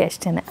ಮೊಮೆಂಟ್ರಿ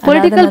ಅಷ್ಟೇನೆ.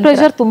 ಪೊಲಿಟಿಕಲ್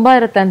ಪ್ರೆಷರ್ ತುಂಬಾ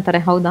ಇರುತ್ತೆ ಅಂತಾರೆ,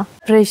 ಹೌದಾ?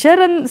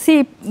 ಪ್ರೆಷರ್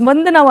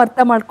ಒಂದು ನಾವು ಅರ್ಥ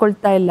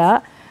ಮಾಡ್ಕೊಳ್ತಾ ಇಲ್ಲ.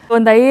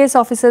 ಒಂದು IAS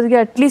ಆಫೀಸರ್ಗೆ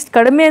ಅಟ್ಲೀಸ್ಟ್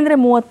ಕಡಿಮೆ ಅಂದರೆ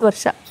 30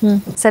 ವರ್ಷ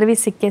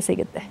ಸರ್ವಿಸ್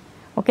ಸಿಗುತ್ತೆ.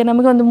 ಓಕೆ,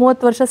 ನಮಗೆ ಒಂದು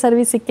 30 ವರ್ಷ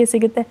ಸರ್ವಿಸ್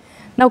ಸಿಗುತ್ತೆ.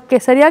 ನಾವು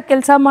ಸರಿಯಾಗಿ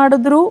ಕೆಲಸ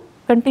ಮಾಡಿದ್ರೂ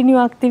ಕಂಟಿನ್ಯೂ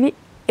ಆಗ್ತೀವಿ,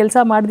 ಕೆಲಸ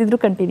ಮಾಡದಿದ್ರೂ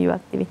ಕಂಟಿನ್ಯೂ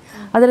ಆಗ್ತೀವಿ.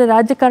 ಆದರೆ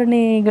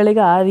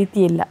ರಾಜಕಾರಣಿಗಳಿಗೆ ಆ ರೀತಿ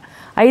ಇಲ್ಲ.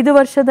 5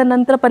 ವರ್ಷದ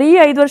ನಂತರ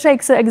 5 ವರ್ಷ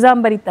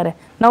ಎಕ್ಸಾಮ್ ಬರೀತಾರೆ,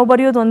 ನಾವು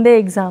ಬರೆಯೋದು ಒಂದೇ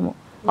ಎಕ್ಸಾಮು.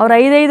 ಅವ್ರು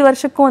 5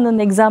 ವರ್ಷಕ್ಕೂ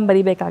ಒಂದೊಂದು ಎಕ್ಸಾಮ್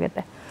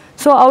ಬರೀಬೇಕಾಗತ್ತೆ.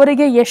 ಸೊ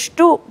ಅವರಿಗೆ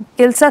ಎಷ್ಟು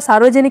ಕೆಲಸ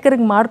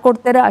ಸಾರ್ವಜನಿಕರಿಗೆ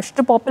ಮಾಡಿಕೊಡ್ತಾರೆ,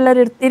 ಅಷ್ಟು ಪಾಪ್ಯುಲರ್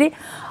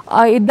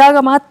ಇದ್ದಾಗ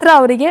ಮಾತ್ರ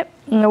ಅವರಿಗೆ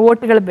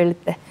ಓಟ್ಗಳು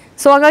ಬೀಳುತ್ತೆ.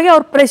 ಸೊ ಹಾಗಾಗಿ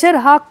ಅವ್ರು ಪ್ರೆಷರ್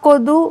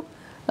ಹಾಕೋದು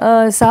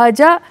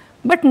ಸಹಜ.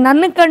 ಬಟ್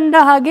ನನ್ನ ಕಂಡ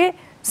ಹಾಗೆ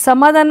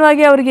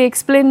ಸಮಾಧಾನವಾಗಿ ಅವರಿಗೆ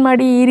ಎಕ್ಸ್ಪ್ಲೇನ್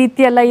ಮಾಡಿ, ಈ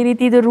ರೀತಿ ಅಲ್ಲ, ಈ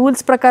ರೀತಿ ಇದು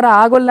ರೂಲ್ಸ್ ಪ್ರಕಾರ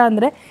ಆಗೋಲ್ಲ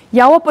ಅಂದರೆ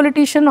ಯಾವ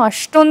ಪೊಲಿಟಿಷಿಯನ್ನು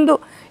ಅಷ್ಟೊಂದು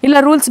ಇಲ್ಲ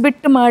ರೂಲ್ಸ್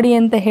ಬಿಟ್ಟು ಮಾಡಿ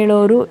ಅಂತ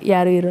ಹೇಳೋರು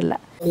ಯಾರೂ ಇರೋಲ್ಲ.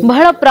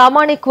 ಬಹಳ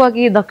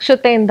ಪ್ರಾಮಾಣಿಕವಾಗಿ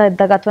ದಕ್ಷತೆಯಿಂದ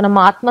ಇದ್ದಾಗ ಅಥವಾ ನಮ್ಮ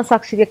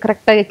ಆತ್ಮಸಾಕ್ಷಿಗೆ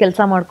ಕರೆಕ್ಟಾಗಿ ಕೆಲಸ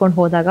ಮಾಡ್ಕೊಂಡು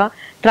ಹೋದಾಗ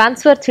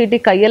ಟ್ರಾನ್ಸ್ಫರ್ ಚೀಟಿ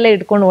ಕೈಯಲ್ಲೇ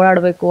ಇಟ್ಕೊಂಡು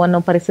ಓಡಾಡಬೇಕು ಅನ್ನೋ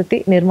ಪರಿಸ್ಥಿತಿ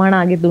ನಿರ್ಮಾಣ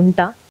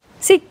ಆಗಿದ್ದುಂಟಾ?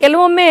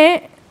 ಕೆಲವೊಮ್ಮೆ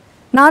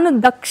ನಾನು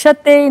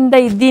ದಕ್ಷತೆಯಿಂದ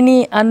ಇದ್ದೀನಿ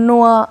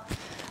ಅನ್ನುವ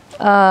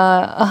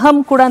ಅಹಂ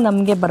ಕೂಡ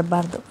ನಮಗೆ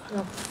ಬರಬಾರ್ದು.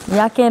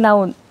 ಯಾಕೆ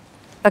ನಾವು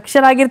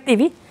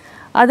ದಕ್ಷರಾಗಿರ್ತೀವಿ,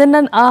 ಅದನ್ನು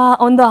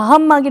ಒಂದು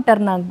ಅಹಂ ಆಗಿ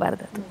ಟರ್ನ್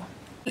ಆಗಬಾರ್ದು. ಅದು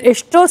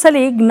ಎಷ್ಟೋ ಸಲ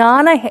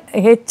ಜ್ಞಾನ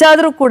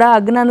ಹೆಚ್ಚಾದರೂ ಕೂಡ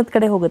ಅಜ್ಞಾನದ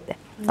ಕಡೆ ಹೋಗುತ್ತೆ.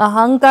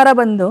 ಅಹಂಕಾರ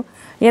ಬಂದು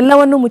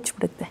ಎಲ್ಲವನ್ನೂ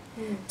ಮುಚ್ಚಿಬಿಡುತ್ತೆ.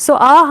 ಸೊ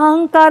ಆ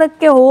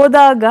ಅಹಂಕಾರಕ್ಕೆ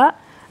ಹೋದಾಗ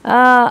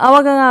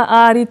ಅವಾಗ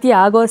ಆ ರೀತಿ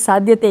ಆಗೋ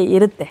ಸಾಧ್ಯತೆ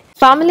ಇರುತ್ತೆ.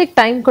 ಫ್ಯಾಮಿಲಿಗೆ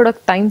ಟೈಮ್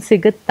ಕೊಡೋಕೆ ಟೈಮ್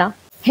ಸಿಗುತ್ತಾ?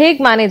 ಹೇಗೆ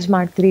ಮ್ಯಾನೇಜ್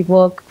ಮಾಡ್ತೀರಿ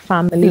ವರ್ಕ್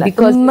ಫ್ಯಾಮಿಲಿ?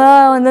 ತುಂಬ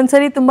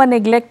ಒಂದೊಂದ್ಸರಿ ತುಂಬ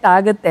ನೆಗ್ಲೆಕ್ಟ್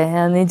ಆಗುತ್ತೆ.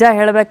 ನಿಜ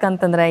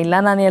ಹೇಳ್ಬೇಕಂತಂದ್ರೆ, ಇಲ್ಲ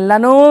ನಾನು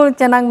ಎಲ್ಲಾನು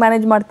ಚೆನ್ನಾಗಿ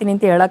ಮ್ಯಾನೇಜ್ ಮಾಡ್ತೀನಿ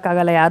ಅಂತ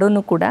ಹೇಳೋಕ್ಕಾಗಲ್ಲ ಯಾರೂ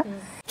ಕೂಡ.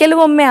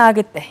 ಕೆಲವೊಮ್ಮೆ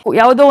ಆಗುತ್ತೆ,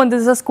 ಯಾವುದೋ ಒಂದು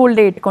ದಿವಸ ಸ್ಕೂಲ್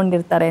ಡೇ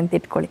ಇಟ್ಕೊಂಡಿರ್ತಾರೆ ಅಂತ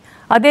ಇಟ್ಕೊಳ್ಳಿ,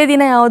 ಅದೇ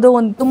ದಿನ ಯಾವುದೋ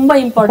ಒಂದು ತುಂಬ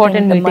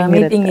ಇಂಪಾರ್ಟೆಂಟ್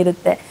ಮೀಟಿಂಗ್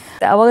ಇರುತ್ತೆ.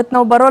 ಅವತ್ತು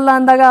ನಾವು ಬರೋಲ್ಲ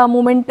ಅಂದಾಗ ಆ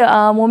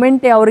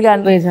ಮೂಮೆಂಟ್ ಅವ್ರಿಗೆ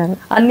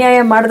ಅನ್ಯಾಯ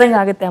ಮಾಡ್ದಂಗೆ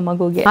ಆಗುತ್ತೆ ಆ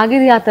ಮಗುಗೆ.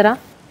 ಆಗಿದೆಯಾ ಆ ಥರ?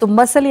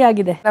 ತುಂಬ ಸಲ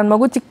ಆಗಿದೆ. ನನ್ನ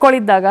ಮಗು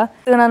ಚಿಕ್ಕವಳಿದ್ದಾಗ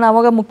ನಾನು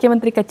ಅವಾಗ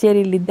ಮುಖ್ಯಮಂತ್ರಿ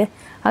ಕಚೇರಿಯಲ್ಲಿದ್ದೆ.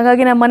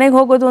 ಹಾಗಾಗಿ ನಾನು ಮನೆಗೆ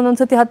ಹೋಗೋದು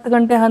ಒಂದೊಂದ್ಸತಿ 10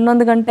 ಗಂಟೆ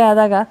 11 ಗಂಟೆ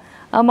ಆದಾಗ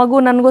ಆ ಮಗು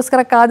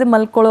ನನಗೋಸ್ಕರ ಕಾದು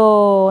ಮಲ್ಕೊಳ್ಳೋ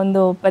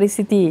ಒಂದು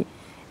ಪರಿಸ್ಥಿತಿ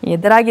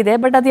ಎದುರಾಗಿದೆ.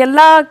 ಬಟ್ ಅದು ಎಲ್ಲ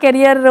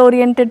ಕೆರಿಯರ್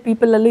ಓರಿಯೆಂಟೆಡ್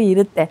ಪೀಪಲಲ್ಲೂ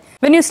ಇರುತ್ತೆ.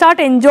 When you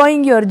start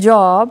enjoying your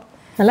job,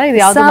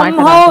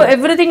 somehow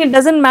everything it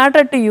doesn't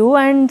matter to you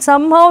and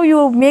somehow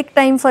you make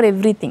time for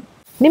everything.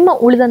 ನಿಮ್ಮ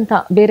ಉಳಿದಂತ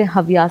ಬೇರೆ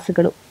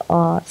ಹವ್ಯಾಸಗಳು,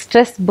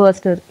 ಸ್ಟ್ರೆಸ್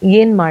ಬರ್ಸ್ಟರ್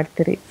ಏನ್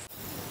ಮಾಡ್ತೀರಿ?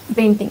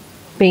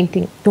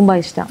 ಪೇಂಟಿಂಗ್ ತುಂಬಾ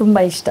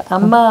ಇಷ್ಟ.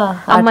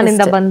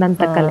 ಅಮ್ಮನಿಂದ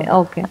ಬಂದಂತ ಕಲೆ.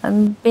 ಓಕೆ,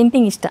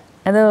 ಪೇಂಟಿಂಗ್ ಇಷ್ಟ.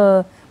 ಅದು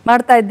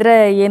ಮಾಡ್ತಾ ಇದ್ರೆ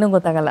ಏನೂ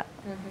ಗೊತ್ತಾಗಲ್ಲ.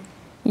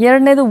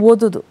 ಎರಡನೇದು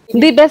ಓದೋದು.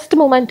 The best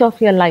moment of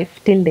your life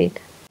till date?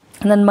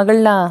 ನನ್ನ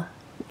ಮಗಳನ್ನ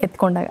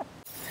ಎತ್ಕೊಂಡಾಗ.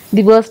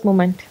 The worst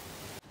moment?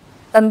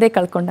 ತಂದೆ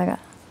ಕಳ್ಕೊಂಡಾಗ.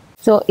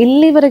 ಸೊ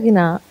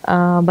ಇಲ್ಲಿವರೆಗಿನ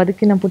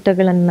ಬದುಕಿನ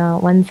ಪುಟಗಳನ್ನ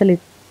ಒಂದ್ಸಲಿ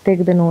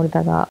ತೆಗೆದು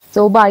ನೋಡಿದಾಗ, ಸೊ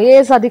ಒಬ್ಬ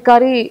IAS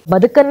ಅಧಿಕಾರಿ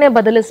ಬದುಕನ್ನೇ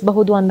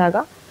ಬದಲಿಸಬಹುದು ಅಂದಾಗ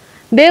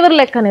ದೇವರ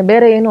ಲೆಕ್ಕನೆ,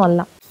 ಬೇರೆ ಏನೂ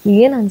ಅಲ್ಲ.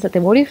 ಏನ್ ಅನ್ಸುತ್ತೆ?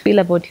 What you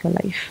feel about your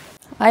life?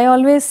 I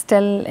always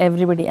tell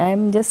everybody, I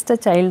am just a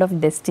child of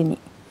destiny.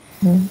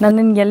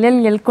 ನನ್ನನ್ನು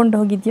ಎಲ್ಲೆಲ್ಲಿ ಎಳ್ಕೊಂಡು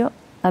ಹೋಗಿದ್ಯೋ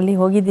ಅಲ್ಲಿ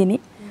ಹೋಗಿದ್ದೀನಿ.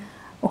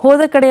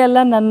 ಹೋದ ಕಡೆಯೆಲ್ಲ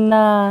ನನ್ನ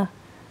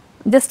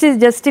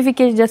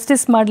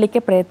ಜಸ್ಟಿಸ್ ಮಾಡಲಿಕ್ಕೆ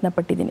ಪ್ರಯತ್ನ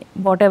ಪಟ್ಟಿದ್ದೀನಿ.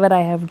 What ever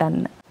I have done.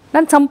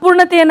 ನಾನು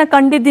ಸಂಪೂರ್ಣತೆಯನ್ನು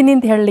ಕಂಡಿದ್ದೀನಿ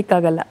ಅಂತ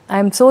ಹೇಳಲಿಕ್ಕಾಗಲ್ಲ. I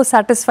am so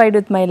satisfied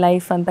with my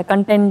life ಅಂತ,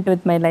 ಕಂಟೆಂಟ್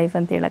ವಿತ್ ಮೈ ಲೈಫ್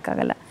ಅಂತ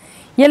ಹೇಳೋಕ್ಕಾಗಲ್ಲ.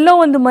 ಎಲ್ಲೋ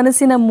ಒಂದು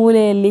ಮನಸ್ಸಿನ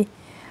ಮೂಲೆಯಲ್ಲಿ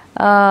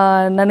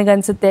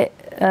ನನಗನ್ಸುತ್ತೆ,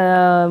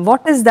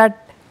 what is that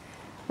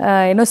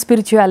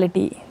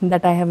spirituality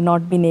that I have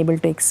not been able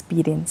to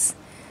experience.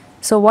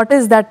 So what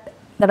is that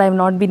I have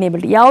not been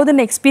able to,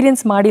 ಯಾವುದನ್ನು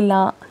experience ಮಾಡಿಲ್ಲ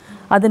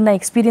ಅದನ್ನು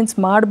ಎಕ್ಸ್ಪೀರಿಯನ್ಸ್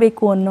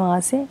ಮಾಡಬೇಕು ಅನ್ನೋ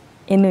ಆಸೆ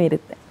ಇನ್ನೂ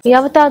ಇರುತ್ತೆ.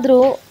 ಯಾವತ್ತಾದರೂ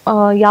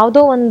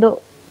ಯಾವುದೋ ಒಂದು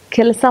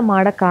ಕೆಲಸ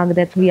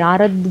ಮಾಡೋಕ್ಕಾಗದೆ ಅಥವಾ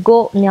ಯಾರದ್ಗೋ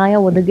ನ್ಯಾಯ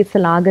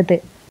ಒದಗಿಸಲಾಗದೆ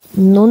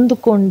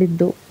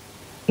ನೊಂದುಕೊಂಡಿದ್ದು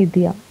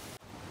ಇದೆಯಾ?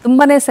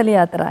 ತುಂಬಾ ಸಲ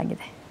ಆ ಥರ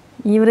ಆಗಿದೆ.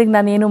 ಇವ್ರಿಗೆ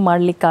ನಾನೇನು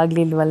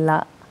ಮಾಡಲಿಕ್ಕಾಗಲಿಲ್ವಲ್ಲ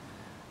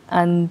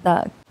ಅಂತ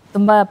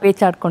ತುಂಬ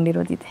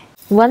ಪೇಚಾಡ್ಕೊಂಡಿರೋದಿದೆ.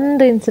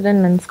 ಒಂದು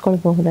ಇನ್ಸಿಡೆಂಟ್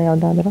ನೆನೆಸ್ಕೊಳ್ಬಹುದಾ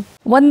ಯಾವುದಾದ್ರೂ?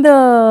 ಒಂದು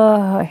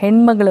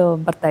ಹೆಣ್ಮಗಳು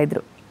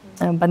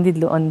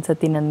ಬಂದಿದ್ಲು ಒಂದು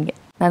ಸತಿ ನನಗೆ.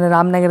 ನಾನು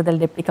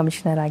ರಾಮನಗರದಲ್ಲಿ ಡೆಪ್ಟಿ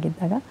ಕಮಿಷನರ್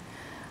ಆಗಿದ್ದಾಗ.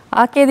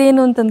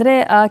 ಆಕೆದೇನು ಅಂತಂದರೆ,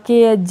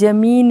 ಆಕೆಯ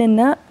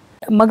ಜಮೀನನ್ನು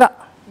ಮಗ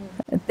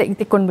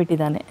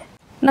ತೆಕ್ಕೊಂಡ್ಬಿಟ್ಟಿದ್ದಾನೆ,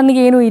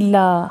 ನನಗೇನೂ ಇಲ್ಲ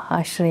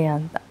ಆಶ್ರಯ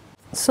ಅಂತ.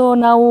 ಸೊ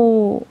ನಾವು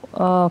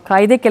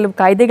ಕೆಲವು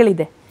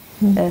ಕಾಯ್ದೆಗಳಿದೆ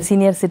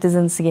ಸೀನಿಯರ್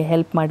ಸಿಟಿಸನ್ಸ್ಗೆ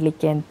ಹೆಲ್ಪ್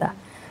ಮಾಡಲಿಕ್ಕೆ ಅಂತ.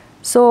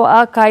 ಸೊ ಆ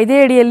ಕಾಯ್ದೆ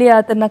ಅಡಿಯಲ್ಲಿ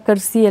ಆತನ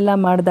ಕರೆಸಿ ಎಲ್ಲ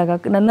ಮಾಡಿದಾಗ,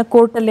 ನನ್ನ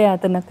ಕೋರ್ಟಲ್ಲೇ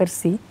ಆತನ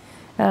ಕರೆಸಿ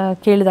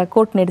ಕೇಳಿದಾಗ,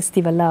 ಕೋರ್ಟ್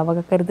ನಡೆಸ್ತೀವಲ್ಲ ಆವಾಗ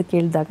ಕರೆದು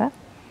ಕೇಳಿದಾಗ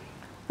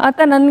ಆತ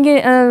ನನಗೆ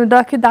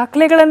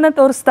ದಾಖಲೆಗಳನ್ನು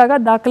ತೋರಿಸಿದಾಗ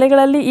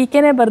ದಾಖಲೆಗಳಲ್ಲಿ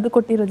ಈಕೆನೇ ಬರೆದು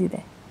ಕೊಟ್ಟಿರೋದಿದೆ.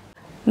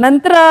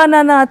 ನಂತರ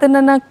ನಾನು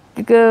ಆತನನ್ನು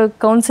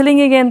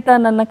ಕೌನ್ಸಿಲಿಂಗಿಗೆ ಅಂತ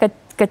ನನ್ನ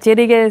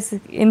ಕಚೇರಿಗೆ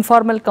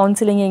ಇನ್ಫಾರ್ಮಲ್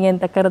ಕೌನ್ಸಿಲಿಂಗಿಗೆ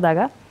ಅಂತ ಕರೆದಾಗ,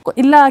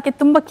 ಇಲ್ಲ ಆಕೆ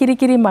ತುಂಬ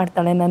ಕಿರಿಕಿರಿ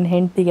ಮಾಡ್ತಾಳೆ ನನ್ನ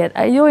ಹೆಂಡತಿಗೆ.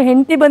 ಅಯ್ಯೋ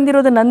ಹೆಂಡತಿ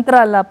ಬಂದಿರೋದು ನಂತರ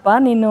ಅಲ್ಲಪ್ಪ,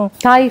 ನೀನು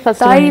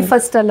ತಾಯಿ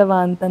ಫಸ್ಟ್ ಅಲ್ಲವಾ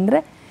ಅಂತಂದರೆ,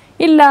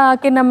 ಇಲ್ಲ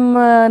ಆಕೆ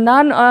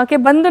ಆಕೆ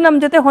ಬಂದು ನಮ್ಮ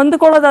ಜೊತೆ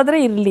ಹೊಂದ್ಕೊಳ್ಳೋದಾದ್ರೆ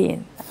ಇರಲಿ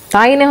ಅಂತ.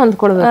 ತಾಯಿನೇ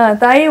ಹೊಂದ್ಕೊಳ್ಬೇಕು,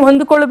 ತಾಯಿ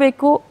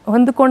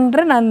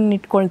ಹೊಂದ್ಕೊಂಡ್ರೆ ನಾನು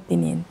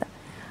ಇಟ್ಕೊಳ್ತೀನಿ ಅಂತ.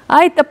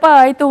 ಆಯ್ತಪ್ಪ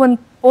ಆಯಿತು, ಒಂದು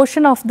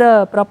ಪೋರ್ಷನ್ ಆಫ್ ದ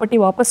ಪ್ರಾಪರ್ಟಿ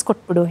ವಾಪಸ್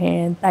ಕೊಟ್ಬಿಡು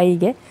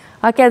ತಾಯಿಗೆ,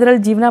 ಆಕೆ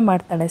ಅದರಲ್ಲಿ ಜೀವನ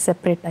ಮಾಡ್ತಾಳೆ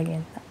ಸೆಪ್ರೇಟಾಗಿ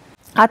ಅಂತ.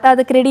 ಆತ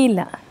ಅದಕ್ಕೆ ರೆಡಿ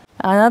ಇಲ್ಲ,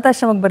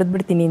 ಅನಾಥಾಶ್ರಮಕ್ಕೆ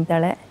ಬರೆದ್ಬಿಡ್ತೀನಿ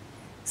ಅಂತಾಳೆ.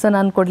 ಸೊ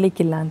ನಾನು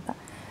ಕೊಡಲಿಕ್ಕಿಲ್ಲ ಅಂತ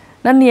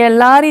ನಾನು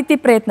ಎಲ್ಲ ರೀತಿ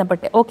ಪ್ರಯತ್ನ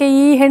ಪಟ್ಟೆ. ಓಕೆ,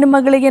 ಈ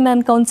ಹೆಣ್ಮಗಳಿಗೆ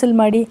ನಾನು ಕೌನ್ಸಿಲ್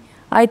ಮಾಡಿ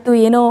ಆಯಿತು,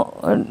 ಏನೋ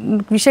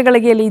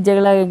ವಿಷಯಗಳಿಗೆ ಅಲ್ಲಿ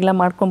ಜಗಳ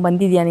ಮಾಡ್ಕೊಂಡು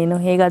ಬಂದಿದ್ಯಾ ನೀನು,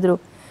 ಹೇಗಾದರೂ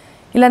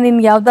ಇಲ್ಲ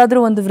ನಿನ್ಗೆ ಯಾವುದಾದ್ರೂ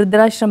ಒಂದು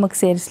ವೃದ್ಧಾಶ್ರಮಕ್ಕೆ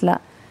ಸೇರಿಸ್ಲಾ,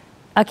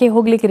 ಆಕೆ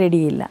ಹೋಗ್ಲಿಕ್ಕೆ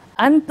ರೆಡಿ ಇಲ್ಲ.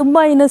 ತುಂಬ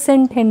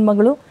ಇನ್ನೋಸೆಂಟ್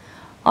ಹೆಣ್ಮಗಳು,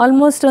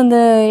 ಆಲ್ಮೋಸ್ಟ್ ಒಂದು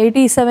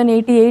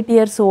 87-88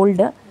 ಇಯರ್ಸ್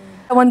ಓಲ್ಡ್.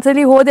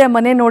 ಒಂದ್ಸರಿ ಹೋದೆ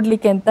ಮನೆ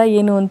ನೋಡಲಿಕ್ಕೆ ಅಂತ,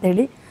 ಏನು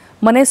ಅಂಥೇಳಿ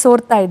ಮನೆ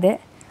ಸೋರ್ತಾ ಇದೆ,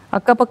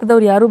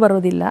 ಅಕ್ಕಪಕ್ಕದವ್ರು ಯಾರೂ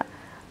ಬರೋದಿಲ್ಲ.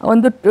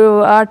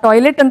 ಆ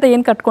ಟಾಯ್ಲೆಟ್ ಅಂತ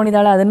ಏನು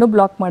ಕಟ್ಕೊಂಡಿದ್ದಾಳೆ ಅದನ್ನು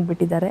ಬ್ಲಾಕ್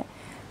ಮಾಡಿಬಿಟ್ಟಿದ್ದಾರೆ.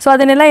 ಸೊ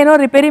ಅದನ್ನೆಲ್ಲ ಏನೋ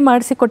ರಿಪೇರಿ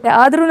ಮಾಡಿಸಿಕೊಟ್ಟೆ.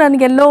 ಆದರೂ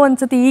ನನಗೆಲ್ಲೋ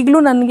ಒಂದ್ಸತಿ ಈಗಲೂ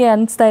ನನಗೆ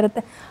ಅನಿಸ್ತಾ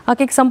ಇರುತ್ತೆ,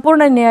 ಆಕೆಗೆ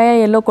ಸಂಪೂರ್ಣ ನ್ಯಾಯ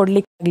ಎಲ್ಲೋ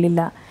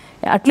ಕೊಡಲಿಕ್ಕಾಗಲಿಲ್ಲ.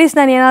 ಅಟ್ಲೀಸ್ಟ್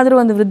ನಾನು ಏನಾದರೂ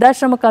ಒಂದು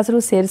ವೃದ್ಧಾಶ್ರಮಕ್ಕಾದರೂ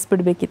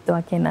ಸೇರಿಸ್ಬಿಡ್ಬೇಕಿತ್ತು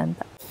ಆಕೆನ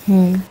ಅಂತ.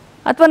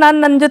 ಅಥವಾ ನಾನು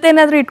ನನ್ನ ಜೊತೆ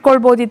ಏನಾದರೂ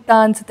ಇಟ್ಕೊಳ್ಬೋದಿತ್ತಾ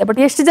ಅನ್ಸುತ್ತೆ.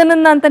 ಬಟ್ ಎಷ್ಟು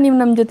ಜನನ್ನ ಅಂತ ನೀವು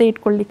ನಮ್ಮ ಜೊತೆ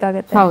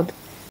ಇಟ್ಕೊಳ್ಲಿಕ್ಕಾಗತ್ತೆ? ಹೌದು,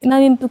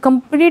 ನಾನಿಂತು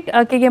ಕಂಪ್ಲೀಟ್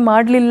ಆಕೆಗೆ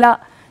ಮಾಡಲಿಲ್ಲ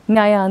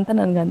ನ್ಯಾಯ ಅಂತ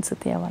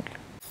ನನಗನ್ಸುತ್ತೆ ಯಾವಾಗಲೂ.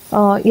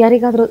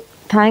 ಯಾರಿಗಾದರೂ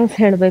ಥ್ಯಾಂಕ್ಸ್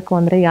ಹೇಳಬೇಕು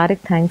ಅಂದರೆ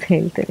ಯಾರಿಗೆ ಥ್ಯಾಂಕ್ಸ್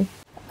ಹೇಳ್ತೀರಿ?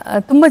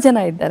 ತುಂಬ ಜನ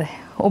ಇದ್ದಾರೆ,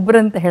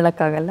 ಒಬ್ಬರಂತ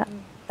ಹೇಳೋಕ್ಕಾಗಲ್ಲ.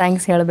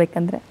 ಥ್ಯಾಂಕ್ಸ್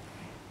ಹೇಳಬೇಕಂದ್ರೆ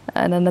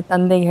ನನ್ನ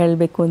ತಂದೆಗೆ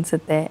ಹೇಳಬೇಕು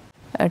ಅನಿಸುತ್ತೆ,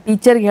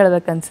 ಟೀಚರ್ಗೆ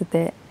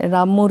ಹೇಳಬೇಕನ್ಸುತ್ತೆ,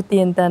 ರಾಮಮೂರ್ತಿ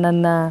ಅಂತ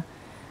ನನ್ನ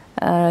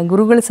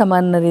ಗುರುಗಳ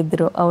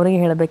ಸಮಾನರಿದ್ದರು ಅವರಿಗೆ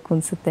ಹೇಳಬೇಕು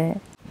ಅನಿಸುತ್ತೆ,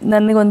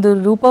 ನನಗೊಂದು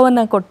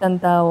ರೂಪವನ್ನು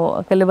ಕೊಟ್ಟಂಥ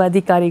ಕೆಲವು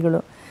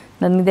ಅಧಿಕಾರಿಗಳು,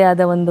 ನನ್ನದೇ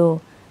ಆದ ಒಂದು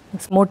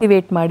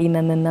ಮೋಟಿವೇಟ್ ಮಾಡಿ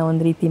ನನ್ನನ್ನು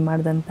ಒಂದು ರೀತಿ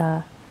ಮಾಡಿದಂಥ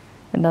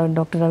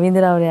ಡಾಕ್ಟರ್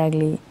ರವೀಂದ್ರ ಅವರೇ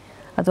ಆಗಲಿ,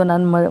 ಅಥವಾ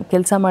ನಾನು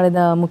ಕೆಲಸ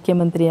ಮಾಡಿದ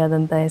ಮುಖ್ಯಮಂತ್ರಿ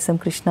ಆದಂಥ SM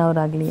ಕೃಷ್ಣ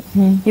ಅವರಾಗಲಿ,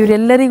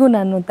 ಇವರೆಲ್ಲರಿಗೂ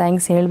ನಾನು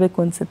ಥ್ಯಾಂಕ್ಸ್ ಹೇಳಬೇಕು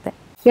ಅನಿಸುತ್ತೆ.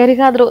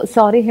 ಯಾರಿಗಾದರೂ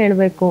ಸಾರಿ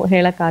ಹೇಳಬೇಕು,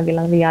 ಹೇಳೋಕ್ಕಾಗಿಲ್ಲ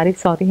ಅಂದರೆ ಯಾರಿಗೆ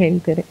ಸಾರಿ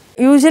ಹೇಳ್ತೀರಿ?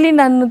 ಯೂಶಲಿ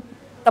ನಾನು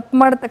ತಪ್ಪು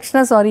ಮಾಡಿದ ತಕ್ಷಣ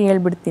ಸಾರಿ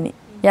ಹೇಳ್ಬಿಡ್ತೀನಿ.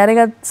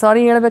 ಯಾರಿಗಾದ್ರು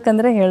ಸಾರಿ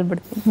ಹೇಳ್ಬೇಕಂದ್ರೆ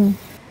ಹೇಳ್ಬಿಡ್ತೀನಿ.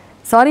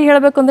 ಸಾರಿ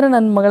ಹೇಳಬೇಕು ಅಂದರೆ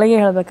ನನ್ನ ಮಗಳಿಗೆ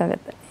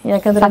ಹೇಳಬೇಕಾಗತ್ತೆ.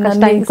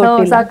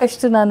 ಯಾಕಂದರೆ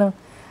ಸಾಕಷ್ಟು ನಾನು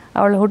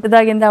ಅವಳು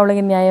ಹುಟ್ಟಿದಾಗಿಂದ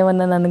ಅವಳಿಗೆ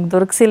ನ್ಯಾಯವನ್ನು ನನಗೆ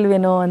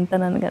ದೊರಕಿಸಿಲ್ವೇನೋ ಅಂತ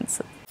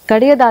ನನಗನ್ಸುತ್ತೆ.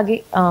 ಕಡೆಯದಾಗಿ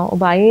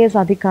ಒಬ್ಬ IAS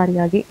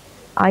ಅಧಿಕಾರಿಯಾಗಿ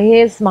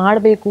IAS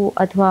ಮಾಡಬೇಕು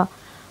ಅಥವಾ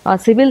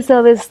ಸಿವಿಲ್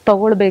ಸರ್ವಿಸ್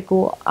ತಗೊಳ್ಬೇಕು,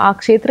 ಆ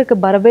ಕ್ಷೇತ್ರಕ್ಕೆ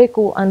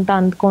ಬರಬೇಕು ಅಂತ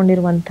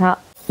ಅಂದ್ಕೊಂಡಿರುವಂಥ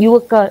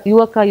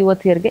ಯುವಕ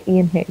ಯುವತಿಯರಿಗೆ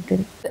ಏನು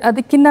ಹೇಳ್ತೀರಿ?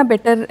 ಅದಕ್ಕಿಂತ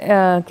ಬೆಟರ್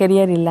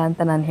ಕೆರಿಯರ್ ಇಲ್ಲ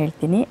ಅಂತ ನಾನು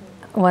ಹೇಳ್ತೀನಿ.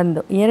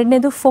 ಒಂದು.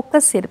 ಎರಡನೇದು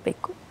ಫೋಕಸ್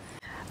ಇರಬೇಕು.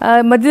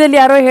 ಮಧ್ಯದಲ್ಲಿ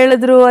ಯಾರೋ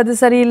ಹೇಳಿದ್ರು ಅದು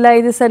ಸರಿ ಇಲ್ಲ,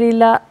 ಇದು ಸರಿ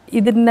ಇಲ್ಲ,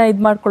 ಇದನ್ನು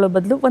ಇದು ಮಾಡ್ಕೊಳ್ಳೋ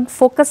ಬದಲು ಒಂದು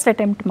ಫೋಕಸ್ಡ್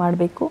ಅಟೆಂಪ್ಟ್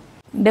ಮಾಡಬೇಕು.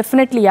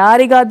 ಡೆಫಿನೆಟ್ಲಿ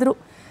ಯಾರಿಗಾದರೂ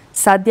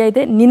ಸಾಧ್ಯ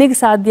ಇದೆ, ನಿನಗೆ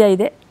ಸಾಧ್ಯ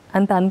ಇದೆ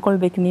ಅಂತ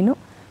ಅಂದ್ಕೊಳ್ಬೇಕು ನೀನು.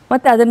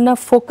 ಮತ್ತು ಅದನ್ನು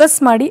ಫೋಕಸ್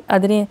ಮಾಡಿ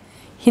ಅದನ್ನೇ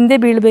ಹಿಂದೆ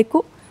ಬೀಳಬೇಕು.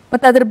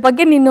 ಮತ್ತು ಅದ್ರ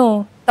ಬಗ್ಗೆ ನೀನು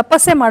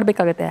ತಪಸ್ಸೇ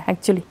ಮಾಡಬೇಕಾಗತ್ತೆ.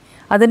 ಆ್ಯಕ್ಚುಲಿ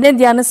ಅದನ್ನೇ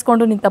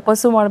ಧ್ಯಾನಿಸ್ಕೊಂಡು ನೀನು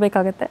ತಪಸ್ಸು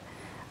ಮಾಡಬೇಕಾಗತ್ತೆ.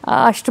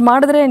 ಅಷ್ಟು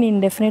ಮಾಡಿದ್ರೆ ನೀನು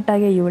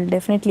ಡೆಫಿನೆಟಾಗಿ you will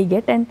definitely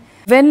get. And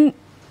when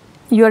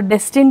you are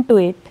ಡೆಸ್ಟಿನ್ to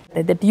it,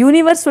 that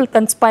universe will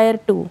conspire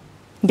to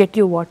get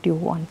you what you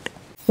want.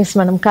 Yes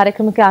madam,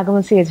 ಕಾರ್ಯಕ್ರಮಕ್ಕೆ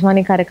ಆಗಮಿಸಿ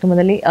ಯಜಮಾನಿ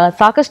ಕಾರ್ಯಕ್ರಮದಲ್ಲಿ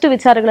ಸಾಕಷ್ಟು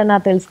ವಿಚಾರಗಳನ್ನ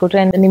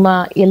ತಿಳಿಸ್ಕೊಟ್ರೆ. ನಿಮ್ಮ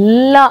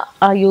ಎಲ್ಲ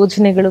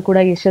ಯೋಜನೆಗಳು ಕೂಡ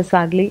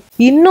ಯಶಸ್ಸಾಗಲಿ,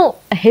 ಇನ್ನೂ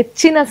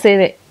ಹೆಚ್ಚಿನ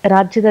ಸೇವೆ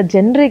ರಾಜ್ಯದ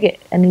ಜನರಿಗೆ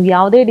ನೀವು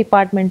ಯಾವುದೇ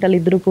ಡಿಪಾರ್ಟ್ಮೆಂಟ್ ಅಲ್ಲಿ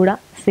ಇದ್ರೂ ಕೂಡ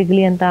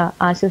ಸಿಗಲಿ ಅಂತ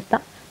ಆಶಿಸ್ತಾ,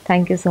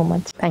 thank you so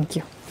much. Thank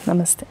you,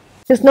 ನಮಸ್ತೆ.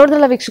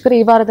 ನೋಡಿದ್ರಲ್ಲ ವೀಕ್ಷಕರು,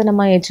 ಈ ವಾರದ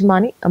ನಮ್ಮ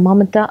ಯಜಮಾನಿ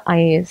ಮಮತಾ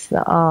IAS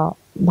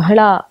ಬಹಳ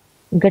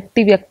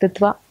ಗಟ್ಟಿ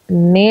ವ್ಯಕ್ತಿತ್ವ,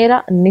 ನೇರ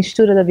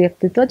ನಿಷ್ಠುರದ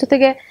ವ್ಯಕ್ತಿತ್ವ,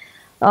 ಜೊತೆಗೆ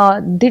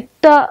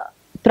ದಿಟ್ಟ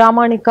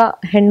ಪ್ರಾಮಾಣಿಕ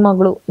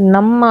ಹೆಣ್ಮಗಳು,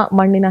 ನಮ್ಮ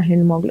ಮಣ್ಣಿನ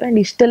ಹೆಣ್ಮಗಳು. ಅಂಡ್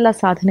ಇಷ್ಟೆಲ್ಲ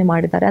ಸಾಧನೆ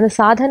ಮಾಡಿದ್ದಾರೆ. ಅಂದ್ರೆ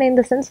ಸಾಧನೆ ಇನ್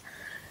ದ ಸೆನ್ಸ್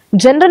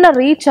ಜನರನ್ನ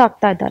ರೀಚ್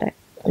ಆಗ್ತಾ ಇದ್ದಾರೆ.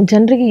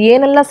 ಜನರಿಗೆ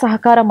ಏನೆಲ್ಲ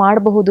ಸಹಕಾರ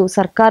ಮಾಡಬಹುದು,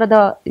 ಸರ್ಕಾರದ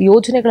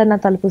ಯೋಜನೆಗಳನ್ನ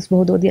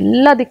ತಲುಪಿಸಬಹುದು,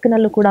 ಅದೆಲ್ಲ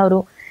ದಿಕ್ಕಿನಲ್ಲೂ ಕೂಡ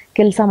ಅವರು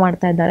ಕೆಲಸ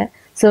ಮಾಡ್ತಾ ಇದ್ದಾರೆ.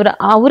 ಸೊ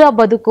ಅವರ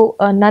ಬದುಕು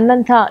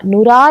ನನ್ನಂಥ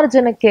ನೂರಾರು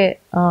ಜನಕ್ಕೆ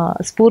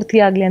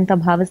ಸ್ಫೂರ್ತಿಯಾಗ್ಲಿ ಅಂತ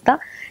ಭಾವಿಸ್ತಾ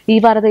ಈ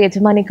ವಾರದ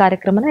ಯಜಮಾನಿ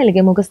ಕಾರ್ಯಕ್ರಮನ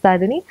ಇಲ್ಲಿಗೆ ಮುಗಿಸ್ತಾ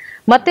ಇದ್ದೀನಿ.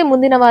 ಮತ್ತೆ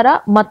ಮುಂದಿನ ವಾರ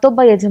ಮತ್ತೊಬ್ಬ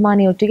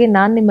ಯಜಮಾನಿಯೊಟ್ಟಿಗೆ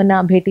ನಾನು ನಿಮ್ಮನ್ನ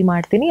ಭೇಟಿ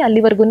ಮಾಡ್ತೀನಿ.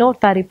 ಅಲ್ಲಿವರೆಗೂ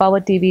ನೋಡ್ತಾ ಇರಿ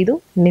ಪವರ್ TV, ಇದು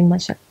ನಿಮ್ಮ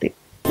ಶಕ್ತಿ.